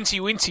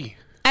Incy Wincy.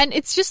 And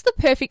it's just the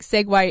perfect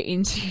segue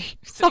into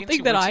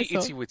something that I saw.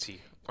 Itsy Witsy.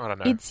 I don't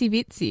know. Itsy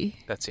Bitsy.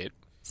 That's it.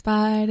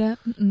 Spider.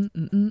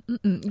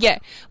 Yeah.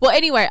 Well,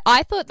 anyway,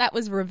 I thought that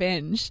was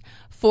revenge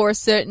for a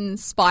certain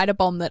spider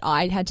bomb that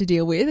I had to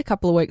deal with a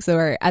couple of weeks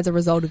ago as a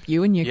result of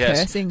you and your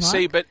cursing. Right?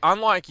 See, but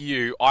unlike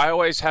you, I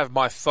always have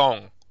my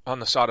thong on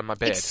the side of my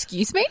bed.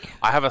 Excuse me?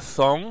 I have a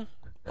thong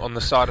on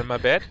the side of my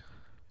bed.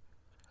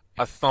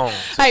 A thong.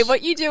 Hey,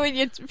 what you do in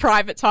your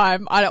private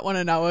time, I don't want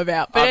to know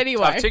about. But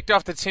anyway. I've ticked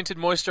off the tinted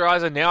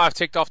moisturiser. Now I've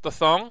ticked off the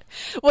thong.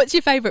 What's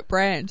your favourite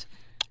brand?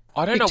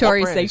 I don't know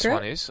what brand this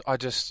one is. I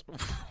just...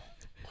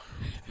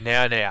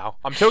 Now.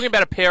 I'm talking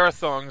about a pair of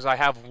thongs. I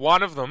have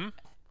one of them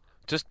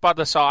just by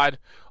the side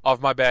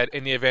of my bed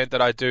in the event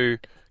that I do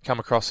come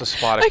across a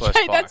spider close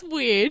by. Okay, that's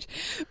weird.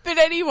 But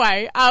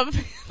anyway... I'm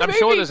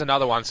sure there's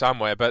another one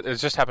somewhere, but it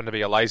just happened to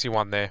be a lazy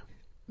one there.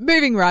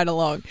 Moving right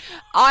along.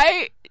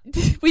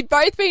 We've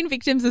both been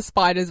victims of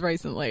spiders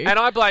recently. And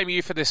I blame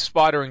you for this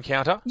spider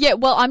encounter. Yeah,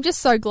 well, I'm just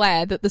so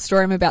glad that the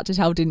story I'm about to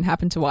tell didn't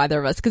happen to either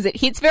of us because it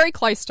hits very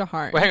close to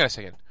home. Well, hang on a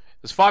second.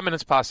 It was 5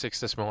 minutes past 6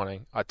 this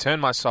morning. I turned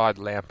my side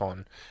lamp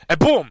on and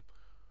boom!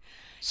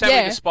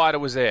 Sadly, the spider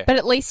was there. But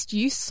at least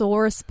you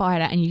saw a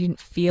spider and you didn't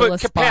feel a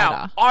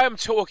spider. I am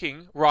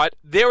talking, right,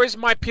 there is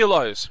my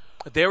pillows.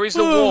 There is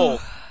the wall.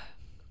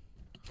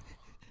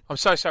 I'm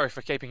so sorry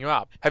for keeping you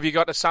up. Have you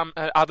got to some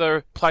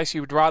other place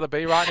you would rather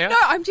be right now? No,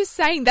 I'm just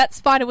saying that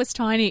spider was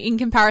tiny in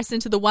comparison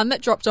to the one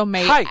that dropped on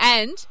me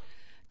and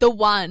the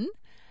one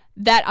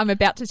that I'm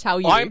about to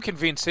tell you. I am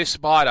convinced this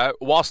spider,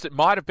 whilst it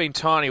might have been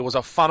tiny, was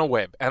a funnel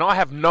web, and I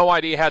have no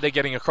idea how they're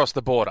getting across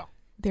the border.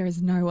 There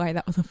is no way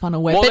that was a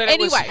funnel web. Well, but then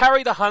anyway, it was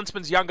Harry the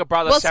Huntsman's younger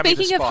brother, Sammy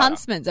the Spider. Speaking of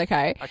Huntsmans,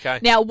 okay.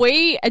 Now,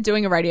 we are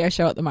doing a radio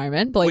show at the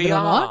moment, believe it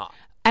or not,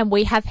 and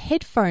we have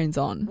headphones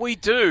on. We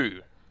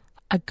do.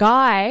 A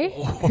guy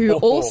who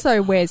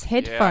also wears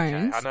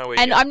headphones, I know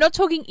and I'm not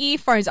talking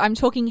earphones, I'm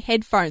talking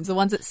headphones, the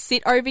ones that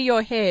sit over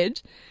your head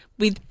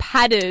with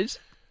padded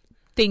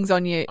things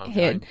on your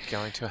head.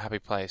 Going to a happy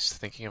place,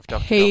 thinking of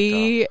Dr.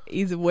 He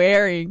is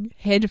wearing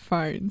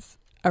headphones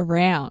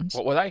around.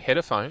 What were they?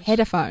 Headphones?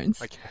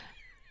 Headphones. Okay.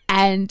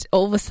 And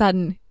all of a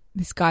sudden,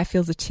 this guy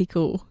feels a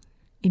tickle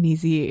in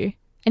his ear.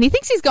 And he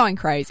thinks he's going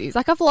crazy. He's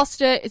like, I've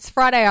lost it. It's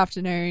Friday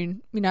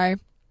afternoon,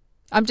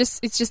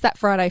 it's just that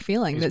Friday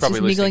feeling that's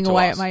just niggling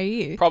away at my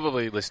ear.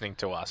 Probably listening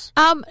to us.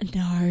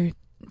 No.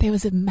 There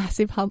was a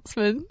massive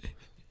huntsman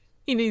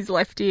in his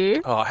left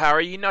ear. Oh,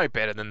 Harry, you know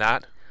better than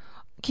that.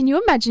 Can you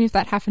imagine if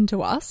that happened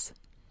to us?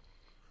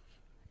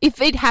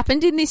 If it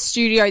happened in this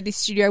studio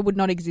would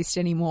not exist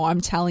anymore,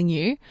 I'm telling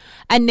you.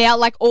 And now,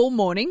 like all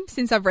morning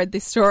since I've read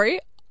this story,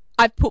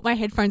 I've put my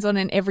headphones on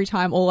and every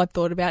time all I've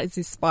thought about is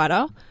this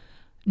spider.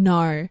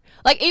 No.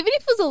 Like, even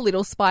if it was a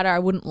little spider, I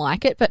wouldn't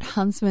like it, but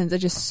huntsmans are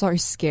just so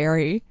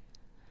scary.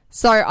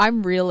 So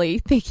I'm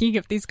thinking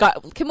of this guy.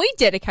 Can we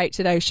dedicate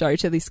today's show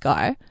to this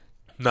guy?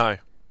 No.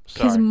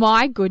 Because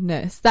my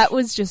goodness, that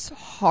was just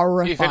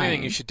horrifying. If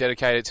anything, you should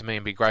dedicate it to me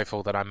and be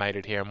grateful that I made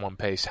it here in one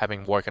piece,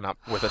 having woken up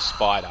with a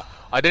spider.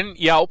 I didn't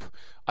yelp.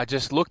 I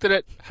just looked at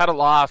it, had a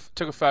laugh,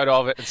 took a photo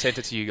of it, and sent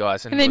it to you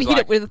guys. And then hit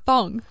it with a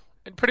thong.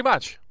 Pretty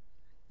much.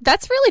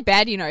 That's really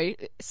bad,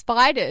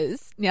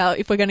 Spiders, now,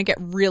 if we're going to get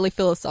really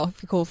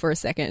philosophical for a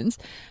second,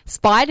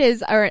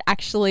 spiders are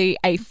actually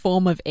a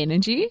form of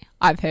energy,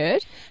 I've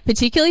heard.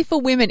 Particularly for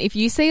women. If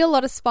you see a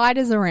lot of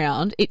spiders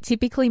around, it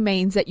typically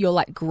means that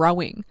you're,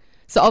 growing.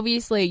 So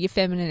obviously your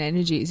feminine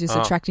energy is just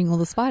attracting all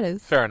the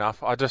spiders. Fair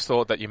enough. I just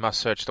thought that you must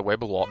search the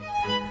web a lot.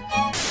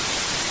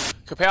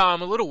 Kapow,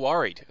 I'm a little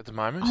worried at the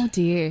moment. Oh,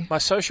 dear. My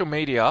social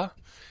media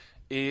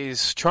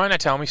is trying to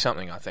tell me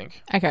something, I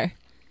think. Okay.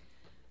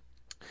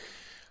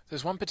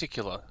 There's one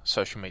particular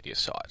social media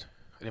site.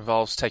 It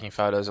involves taking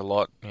photos a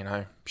lot,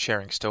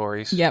 sharing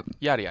stories. Yep.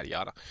 Yada, yada,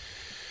 yada.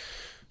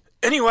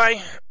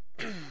 Anyway,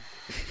 I'm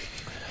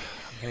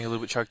getting a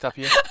little bit choked up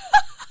here.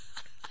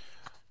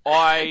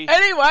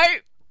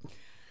 Anyway.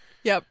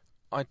 Yep.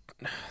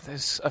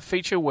 There's a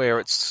feature where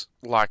it's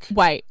like...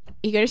 Wait,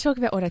 you're going to talk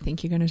about what I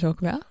think you're going to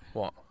talk about?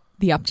 What?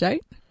 The update?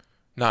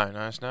 No,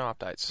 there's no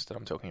updates that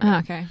I'm talking about. Oh,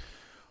 okay.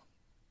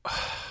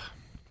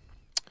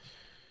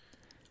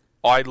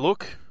 I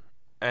look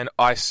and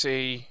I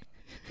see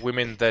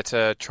women that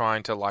are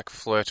trying to, like,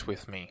 flirt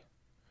with me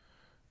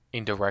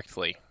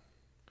indirectly.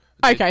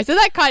 Okay, so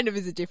that kind of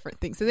is a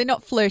different thing. So they're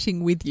not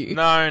flirting with you.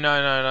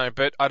 No.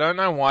 But I don't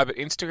know why, but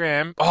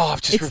Instagram... Oh,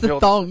 I've just revealed... It's the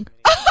thong.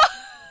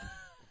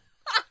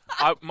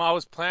 I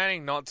was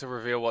planning not to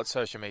reveal what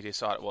social media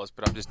site it was,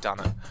 but I've just done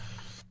it.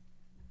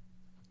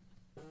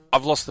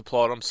 I've lost the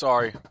plot, I'm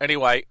sorry.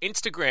 Anyway,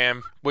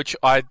 Instagram, which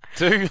I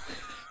do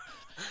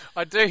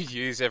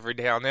use every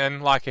now and then,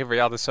 like every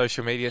other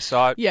social media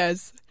site.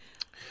 Yes.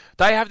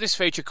 They have this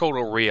feature called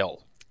a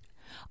reel.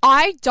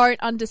 I don't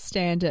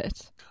understand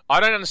it. I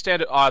don't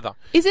understand it either.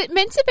 Is it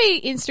meant to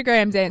be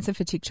Instagram's answer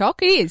for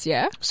TikTok? It is,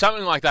 yeah?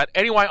 Something like that.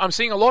 Anyway, I'm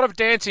seeing a lot of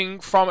dancing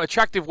from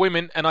attractive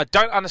women, and I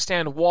don't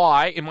understand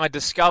why in my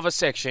Discover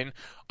section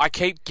I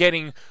keep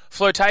getting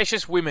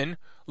flirtatious women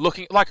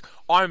looking... Like,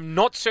 I'm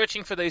not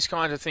searching for these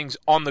kinds of things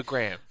on the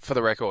gram, for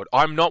the record.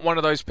 I'm not one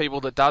of those people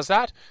that does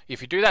that.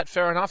 If you do that,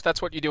 fair enough.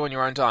 That's what you do in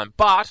your own time.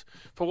 But,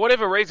 for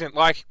whatever reason,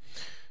 like,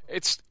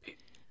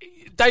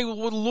 they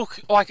will look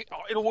like...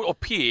 It'll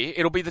appear,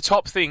 it'll be the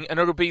top thing, and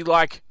it'll be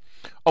like...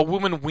 a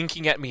woman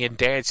winking at me and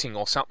dancing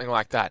or something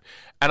like that.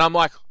 And I'm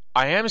like,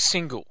 I am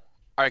single,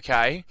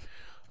 okay?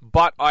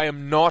 But I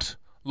am not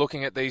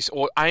looking at these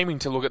or aiming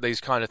to look at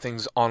these kind of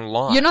things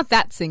online. You're not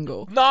that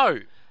single. No.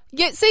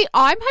 Yeah, see,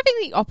 I'm having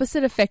the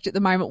opposite effect at the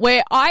moment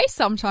where I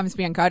sometimes,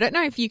 Bianca, I don't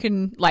know if you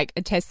can, like,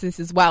 attest to this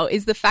as well,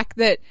 is the fact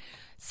that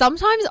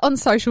sometimes on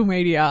social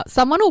media,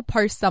 someone will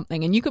post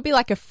something and you could be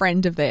like a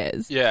friend of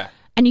theirs. Yeah.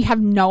 And you have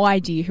no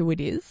idea who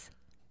it is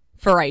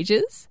for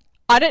ages.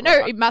 I don't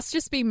know, it must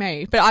just be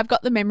me, but I've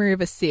got the memory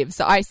of a sieve,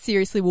 so I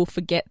seriously will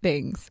forget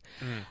things.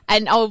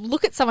 And I'll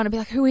look at someone and be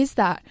like, who is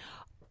that?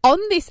 On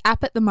this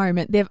app at the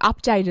moment, they've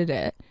updated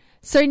it.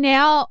 So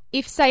now,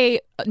 if,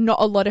 say, not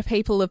a lot of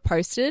people have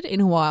posted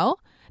in a while,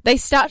 they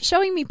start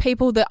showing me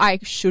people that I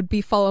should be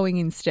following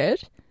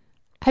instead.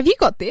 Have you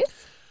got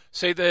this?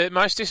 See, the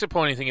most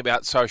disappointing thing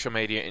about social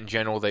media in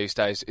general these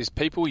days is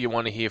people you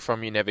want to hear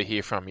from, you never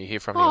hear from. You hear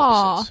from the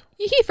opposites.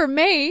 You hear from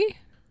me.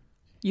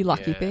 You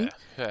lucky thing.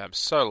 Yeah, I'm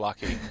so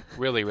lucky.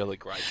 Really, really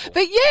grateful.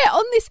 But yeah,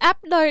 on this app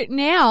note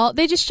now,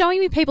 they're just showing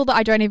me people that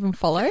I don't even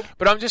follow.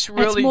 But I'm just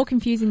really... It's more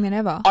confusing than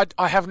ever.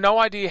 I have no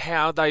idea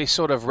how they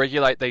sort of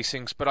regulate these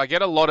things, but I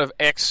get a lot of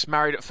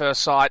Married at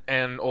First Sight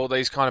and all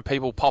these kind of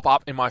people pop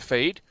up in my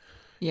feed.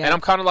 Yeah. And I'm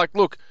kind of like,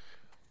 look,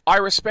 I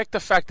respect the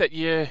fact that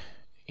you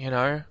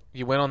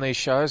went on these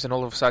shows and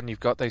all of a sudden you've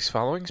got these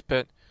followings,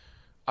 but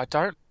I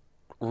don't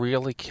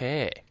really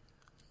care.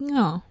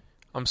 No.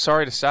 I'm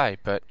sorry to say,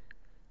 but...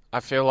 I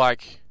feel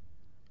like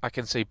I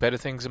can see better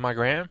things in my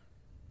gram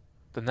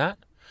than that.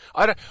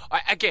 I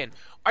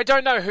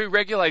don't know who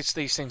regulates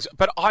these things,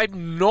 but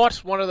I'm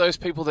not one of those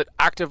people that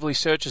actively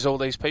searches all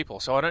these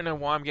people, so I don't know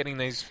why I'm getting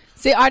these...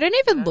 See, I don't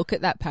even look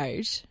at that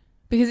page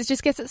because it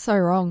just gets it so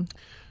wrong.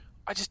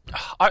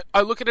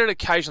 I look at it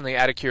occasionally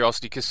out of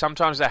curiosity because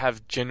sometimes they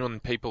have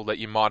genuine people that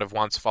you might have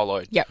once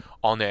followed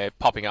on there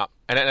popping up,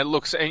 and it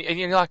looks... And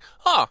you're like,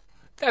 oh,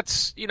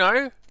 that's,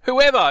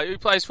 whoever who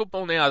plays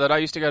football now that I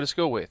used to go to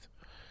school with.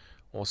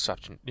 Or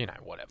such,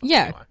 whatever.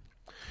 Yeah. Anyway.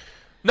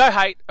 No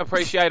hate,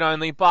 appreciate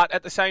only, but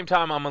at the same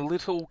time, I'm a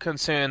little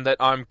concerned that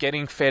I'm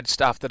getting fed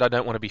stuff that I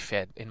don't want to be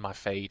fed in my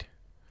feed.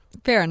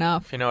 Fair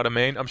enough. You know what I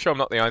mean? I'm sure I'm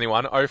not the only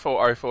one.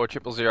 0404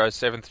 000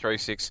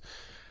 736.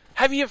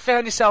 Have you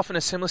found yourself in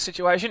a similar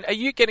situation? Are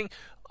you getting,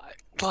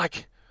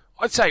 like,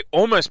 I'd say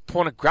almost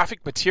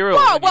pornographic material?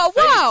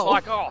 Whoa.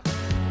 Like, oh.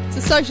 It's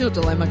a social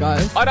dilemma,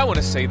 guys. I don't want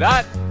to see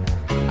that.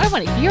 I don't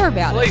want to hear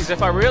about Please,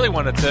 if I really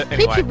wanted to.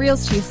 Anyway. Keep your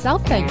reels to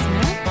yourself, thanks,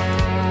 man.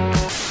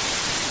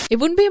 It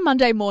wouldn't be a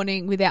Monday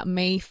morning without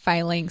me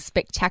failing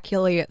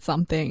spectacularly at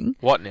something.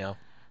 What now?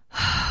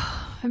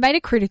 I made a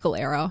critical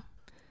error.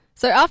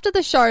 So after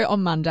the show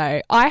on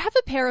Monday, I have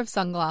a pair of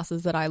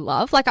sunglasses that I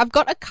love. Like, I've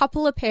got a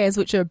couple of pairs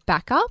which are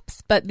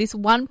backups, but this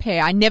one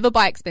pair, I never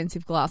buy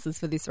expensive glasses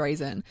for this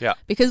reason. Yeah.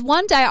 Because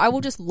one day I will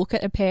just look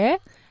at a pair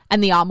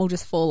and the arm will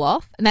just fall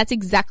off. And that's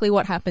exactly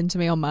what happened to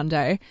me on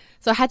Monday.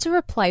 So I had to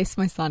replace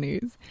my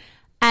sunnies.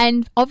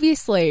 And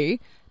obviously,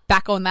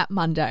 back on that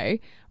Monday,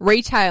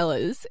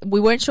 retailers, we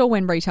weren't sure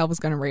when retail was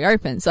going to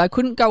reopen. So I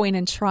couldn't go in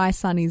and try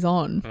sunnies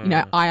on,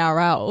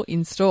 IRL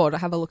in store to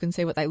have a look and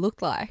see what they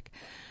looked like.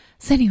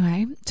 So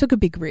anyway, took a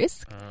big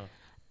risk.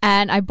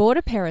 And I bought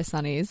a pair of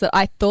sunnies that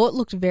I thought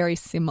looked very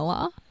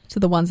similar to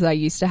the ones that I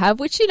used to have,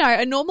 which,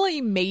 are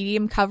normally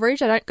medium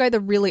coverage. I don't go the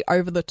really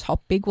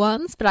over-the-top big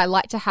ones, but I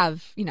like to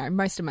have,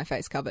 most of my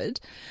face covered.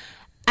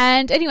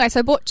 And anyway,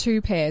 so I bought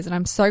 2 pairs, and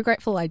I'm so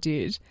grateful I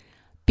did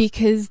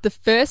because the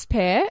first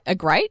pair are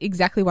great,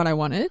 exactly what I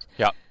wanted.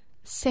 Yep.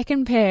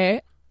 Second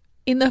pair,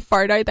 in the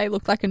photo, they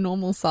look like a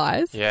normal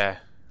size. Yeah.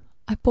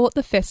 I bought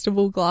the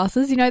festival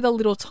glasses, the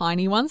little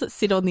tiny ones that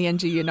sit on the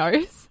end of your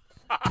nose.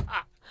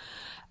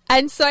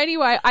 And so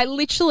anyway, I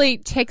literally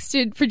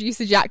texted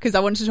producer Jack because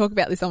I wanted to talk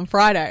about this on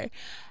Friday.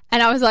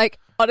 And I was like,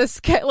 on a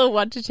scale of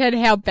 1 to 10,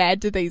 how bad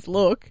do these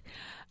look?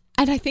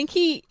 And I think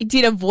he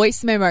did a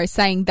voice memo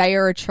saying they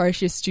are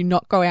atrocious, do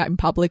not go out in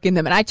public in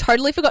them. And I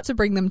totally forgot to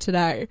bring them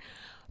today.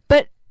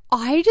 But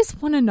I just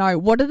want to know,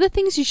 what are the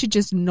things you should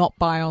just not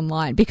buy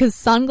online? Because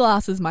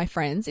sunglasses, my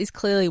friends, is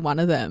clearly one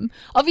of them.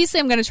 Obviously,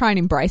 I'm going to try and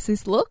embrace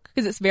this look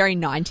because it's very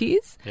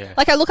 90s. Yeah.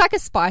 Like, I look like a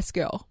Spice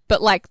Girl,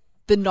 but like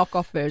the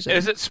knockoff version.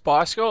 Is it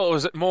Spice Girl or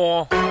is it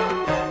more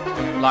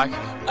like,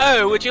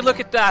 oh, would you look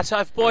at that?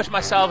 I've bought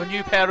myself a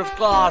new pair of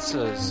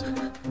glasses.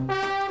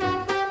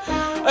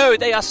 Oh,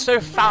 they are so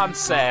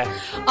fancy.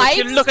 Would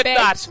you look at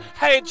that?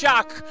 Hey,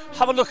 Jack,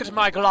 have a look at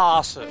my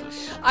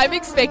glasses. I'm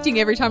expecting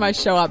every time I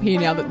show up here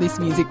now that this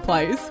music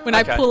plays. When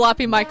I pull up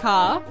in my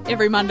car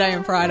every Monday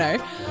and Friday.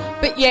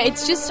 But yeah,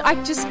 it's just,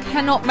 I just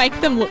cannot make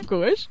them look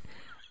good.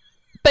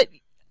 But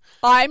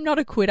I'm not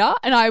a quitter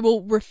and I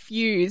will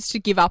refuse to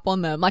give up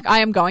on them. Like, I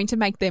am going to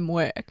make them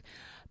work.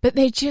 But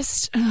they're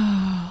just...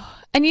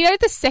 And you know,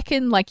 the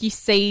second, like, you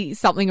see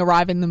something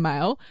arrive in the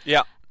mail...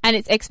 Yeah. And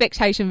it's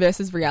expectation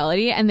versus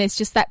reality, and there's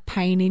just that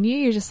pain in you.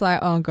 You're just like,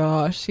 oh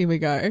gosh, here we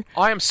go.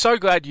 I am so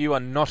glad you are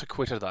not a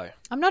quitter, though.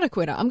 I'm not a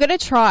quitter. I'm going to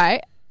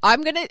try.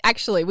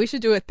 Actually, we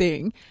should do a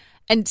thing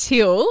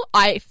until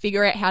I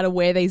figure out how to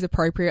wear these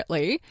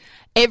appropriately.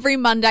 Every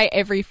Monday,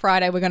 every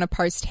Friday, we're going to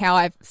post how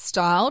I've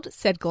styled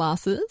said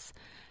glasses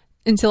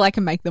until I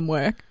can make them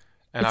work.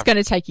 And it's going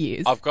to take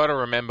years. I've got to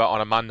remember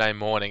on a Monday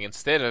morning,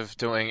 instead of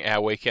doing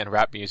our weekend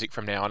rap music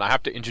from now on, I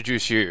have to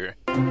introduce you.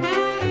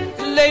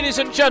 Ladies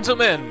and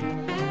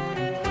gentlemen,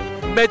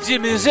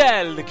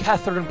 Mademoiselle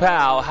Catherine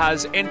Powell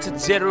has entered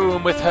the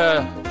room with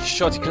her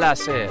short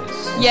glasses.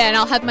 Yeah, and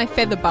I'll have my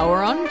feather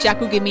boa on.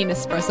 Jack will give me an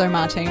espresso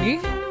martini.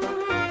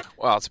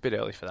 Well, it's a bit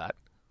early for that.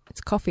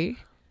 It's coffee.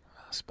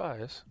 I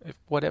suppose. If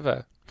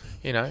whatever,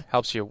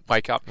 helps you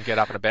wake up and get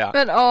up and about.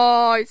 But,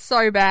 oh, it's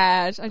so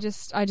bad. I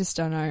just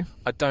don't know.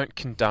 I don't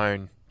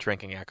condone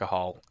drinking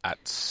alcohol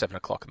at 7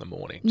 o'clock in the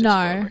morning. No.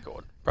 For the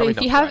record.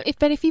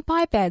 But if you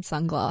buy bad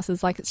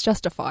sunglasses, like, it's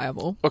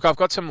justifiable. Look, I've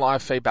got some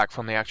live feedback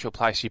from the actual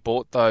place you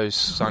bought those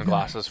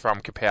sunglasses from,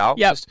 Kapow.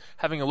 Yep. Just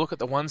having a look at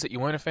the ones that you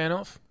weren't a fan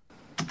of.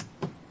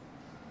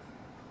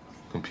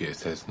 Computer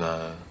says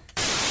no.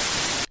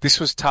 This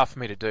was tough for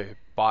me to do,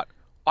 but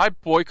I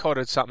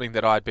boycotted something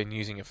that I'd been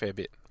using a fair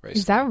bit recently.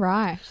 Is that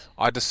right?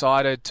 I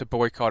decided to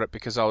boycott it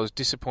because I was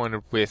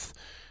disappointed with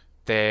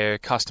their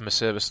customer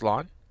service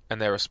line and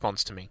their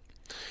response to me.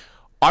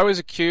 I was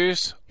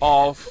accused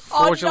of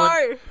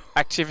fraudulent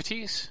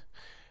activities,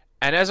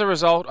 and as a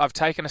result, I've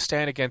taken a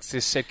stand against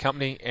this said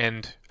company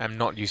and am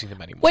not using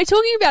them anymore. We're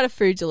talking about a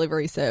food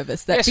delivery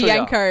service that Yes,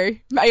 Bianco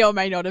may or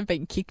may not have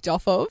been kicked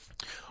off of.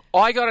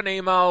 I got an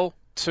email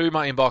to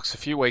my inbox a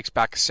few weeks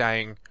back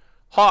saying,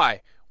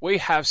 "Hi, we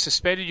have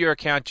suspended your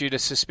account due to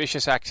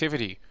suspicious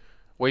activity.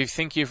 We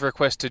think you've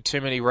requested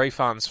too many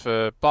refunds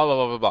for blah, blah,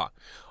 blah, blah, blah."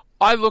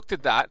 I looked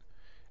at that,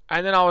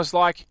 and then I was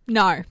like,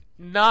 No.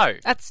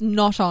 That's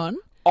not on.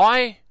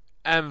 I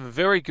am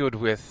very good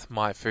with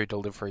my food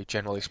delivery,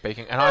 generally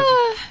speaking, and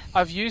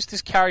I've used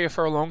this carrier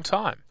for a long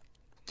time.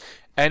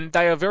 And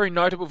they are very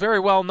notable, very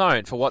well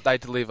known for what they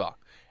deliver.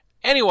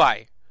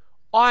 Anyway,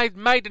 I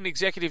made an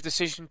executive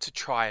decision to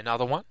try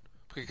another one,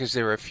 because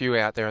there are a few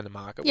out there in the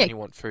market when you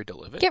want food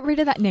delivered. Get rid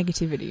of that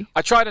negativity.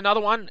 I tried another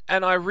one,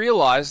 and I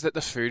realised that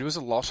the food was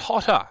a lot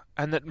hotter,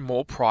 and that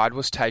more pride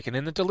was taken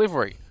in the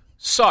delivery.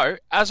 So,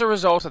 as a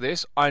result of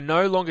this, I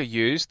no longer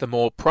use the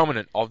more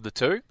prominent of the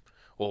two,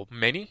 or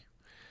many,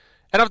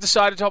 and I've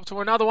decided to opt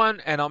to another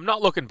one, and I'm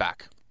not looking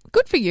back.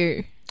 Good for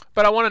you.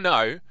 But I want to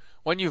know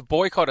when you've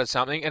boycotted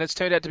something and it's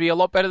turned out to be a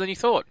lot better than you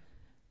thought.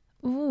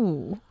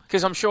 Ooh.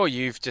 Because I'm sure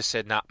you've just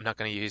said, nah, I'm not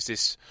going to use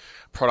this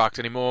product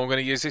anymore. I'm going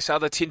to use this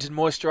other tinted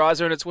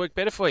moisturiser and it's worked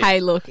better for you. Hey,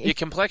 look. Your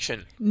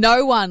complexion.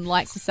 No one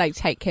likes to say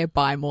take care,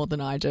 buy more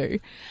than I do.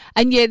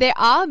 And yeah, there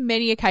are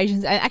many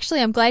occasions. And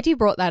actually, I'm glad you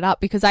brought that up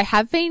because I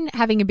have been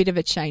having a bit of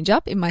a change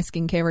up in my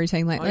skincare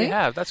routine lately. Oh, you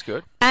have? That's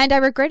good. And I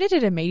regretted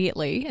it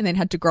immediately and then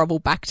had to grovel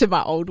back to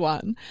my old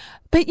one.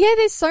 But yeah,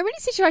 there's so many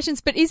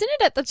situations. But isn't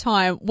it at the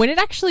time when it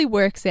actually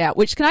works out,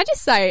 which can I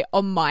just say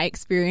on my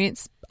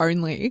experience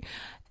only,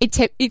 it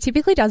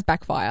typically does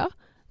backfire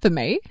for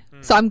me.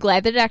 So I'm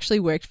glad that it actually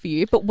worked for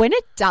you. But when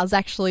it does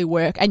actually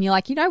work and you're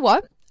like, you know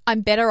what?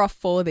 I'm better off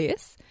for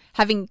this.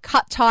 Having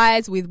cut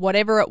ties with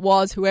whatever it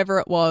was, whoever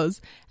it was,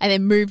 and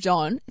then moved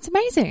on. It's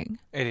amazing.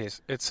 It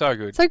is. It's so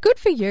good. So good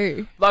for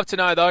you. Love to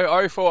know,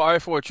 though,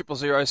 0404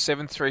 000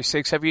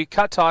 736. Have you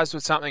cut ties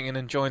with something and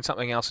enjoyed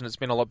something else and it's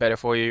been a lot better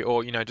for you,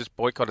 or, you know, just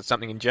boycotted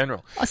something in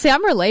general? Oh, see,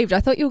 I'm relieved.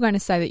 I thought you were going to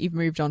say that you've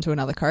moved on to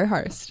another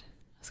co-host. I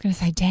was going to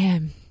say,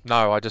 damn.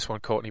 No, I just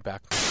want Courtney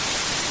back.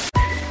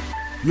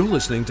 You're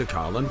listening to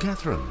Carl and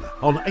Catherine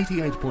on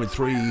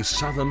 88.3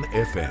 Southern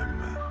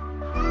FM.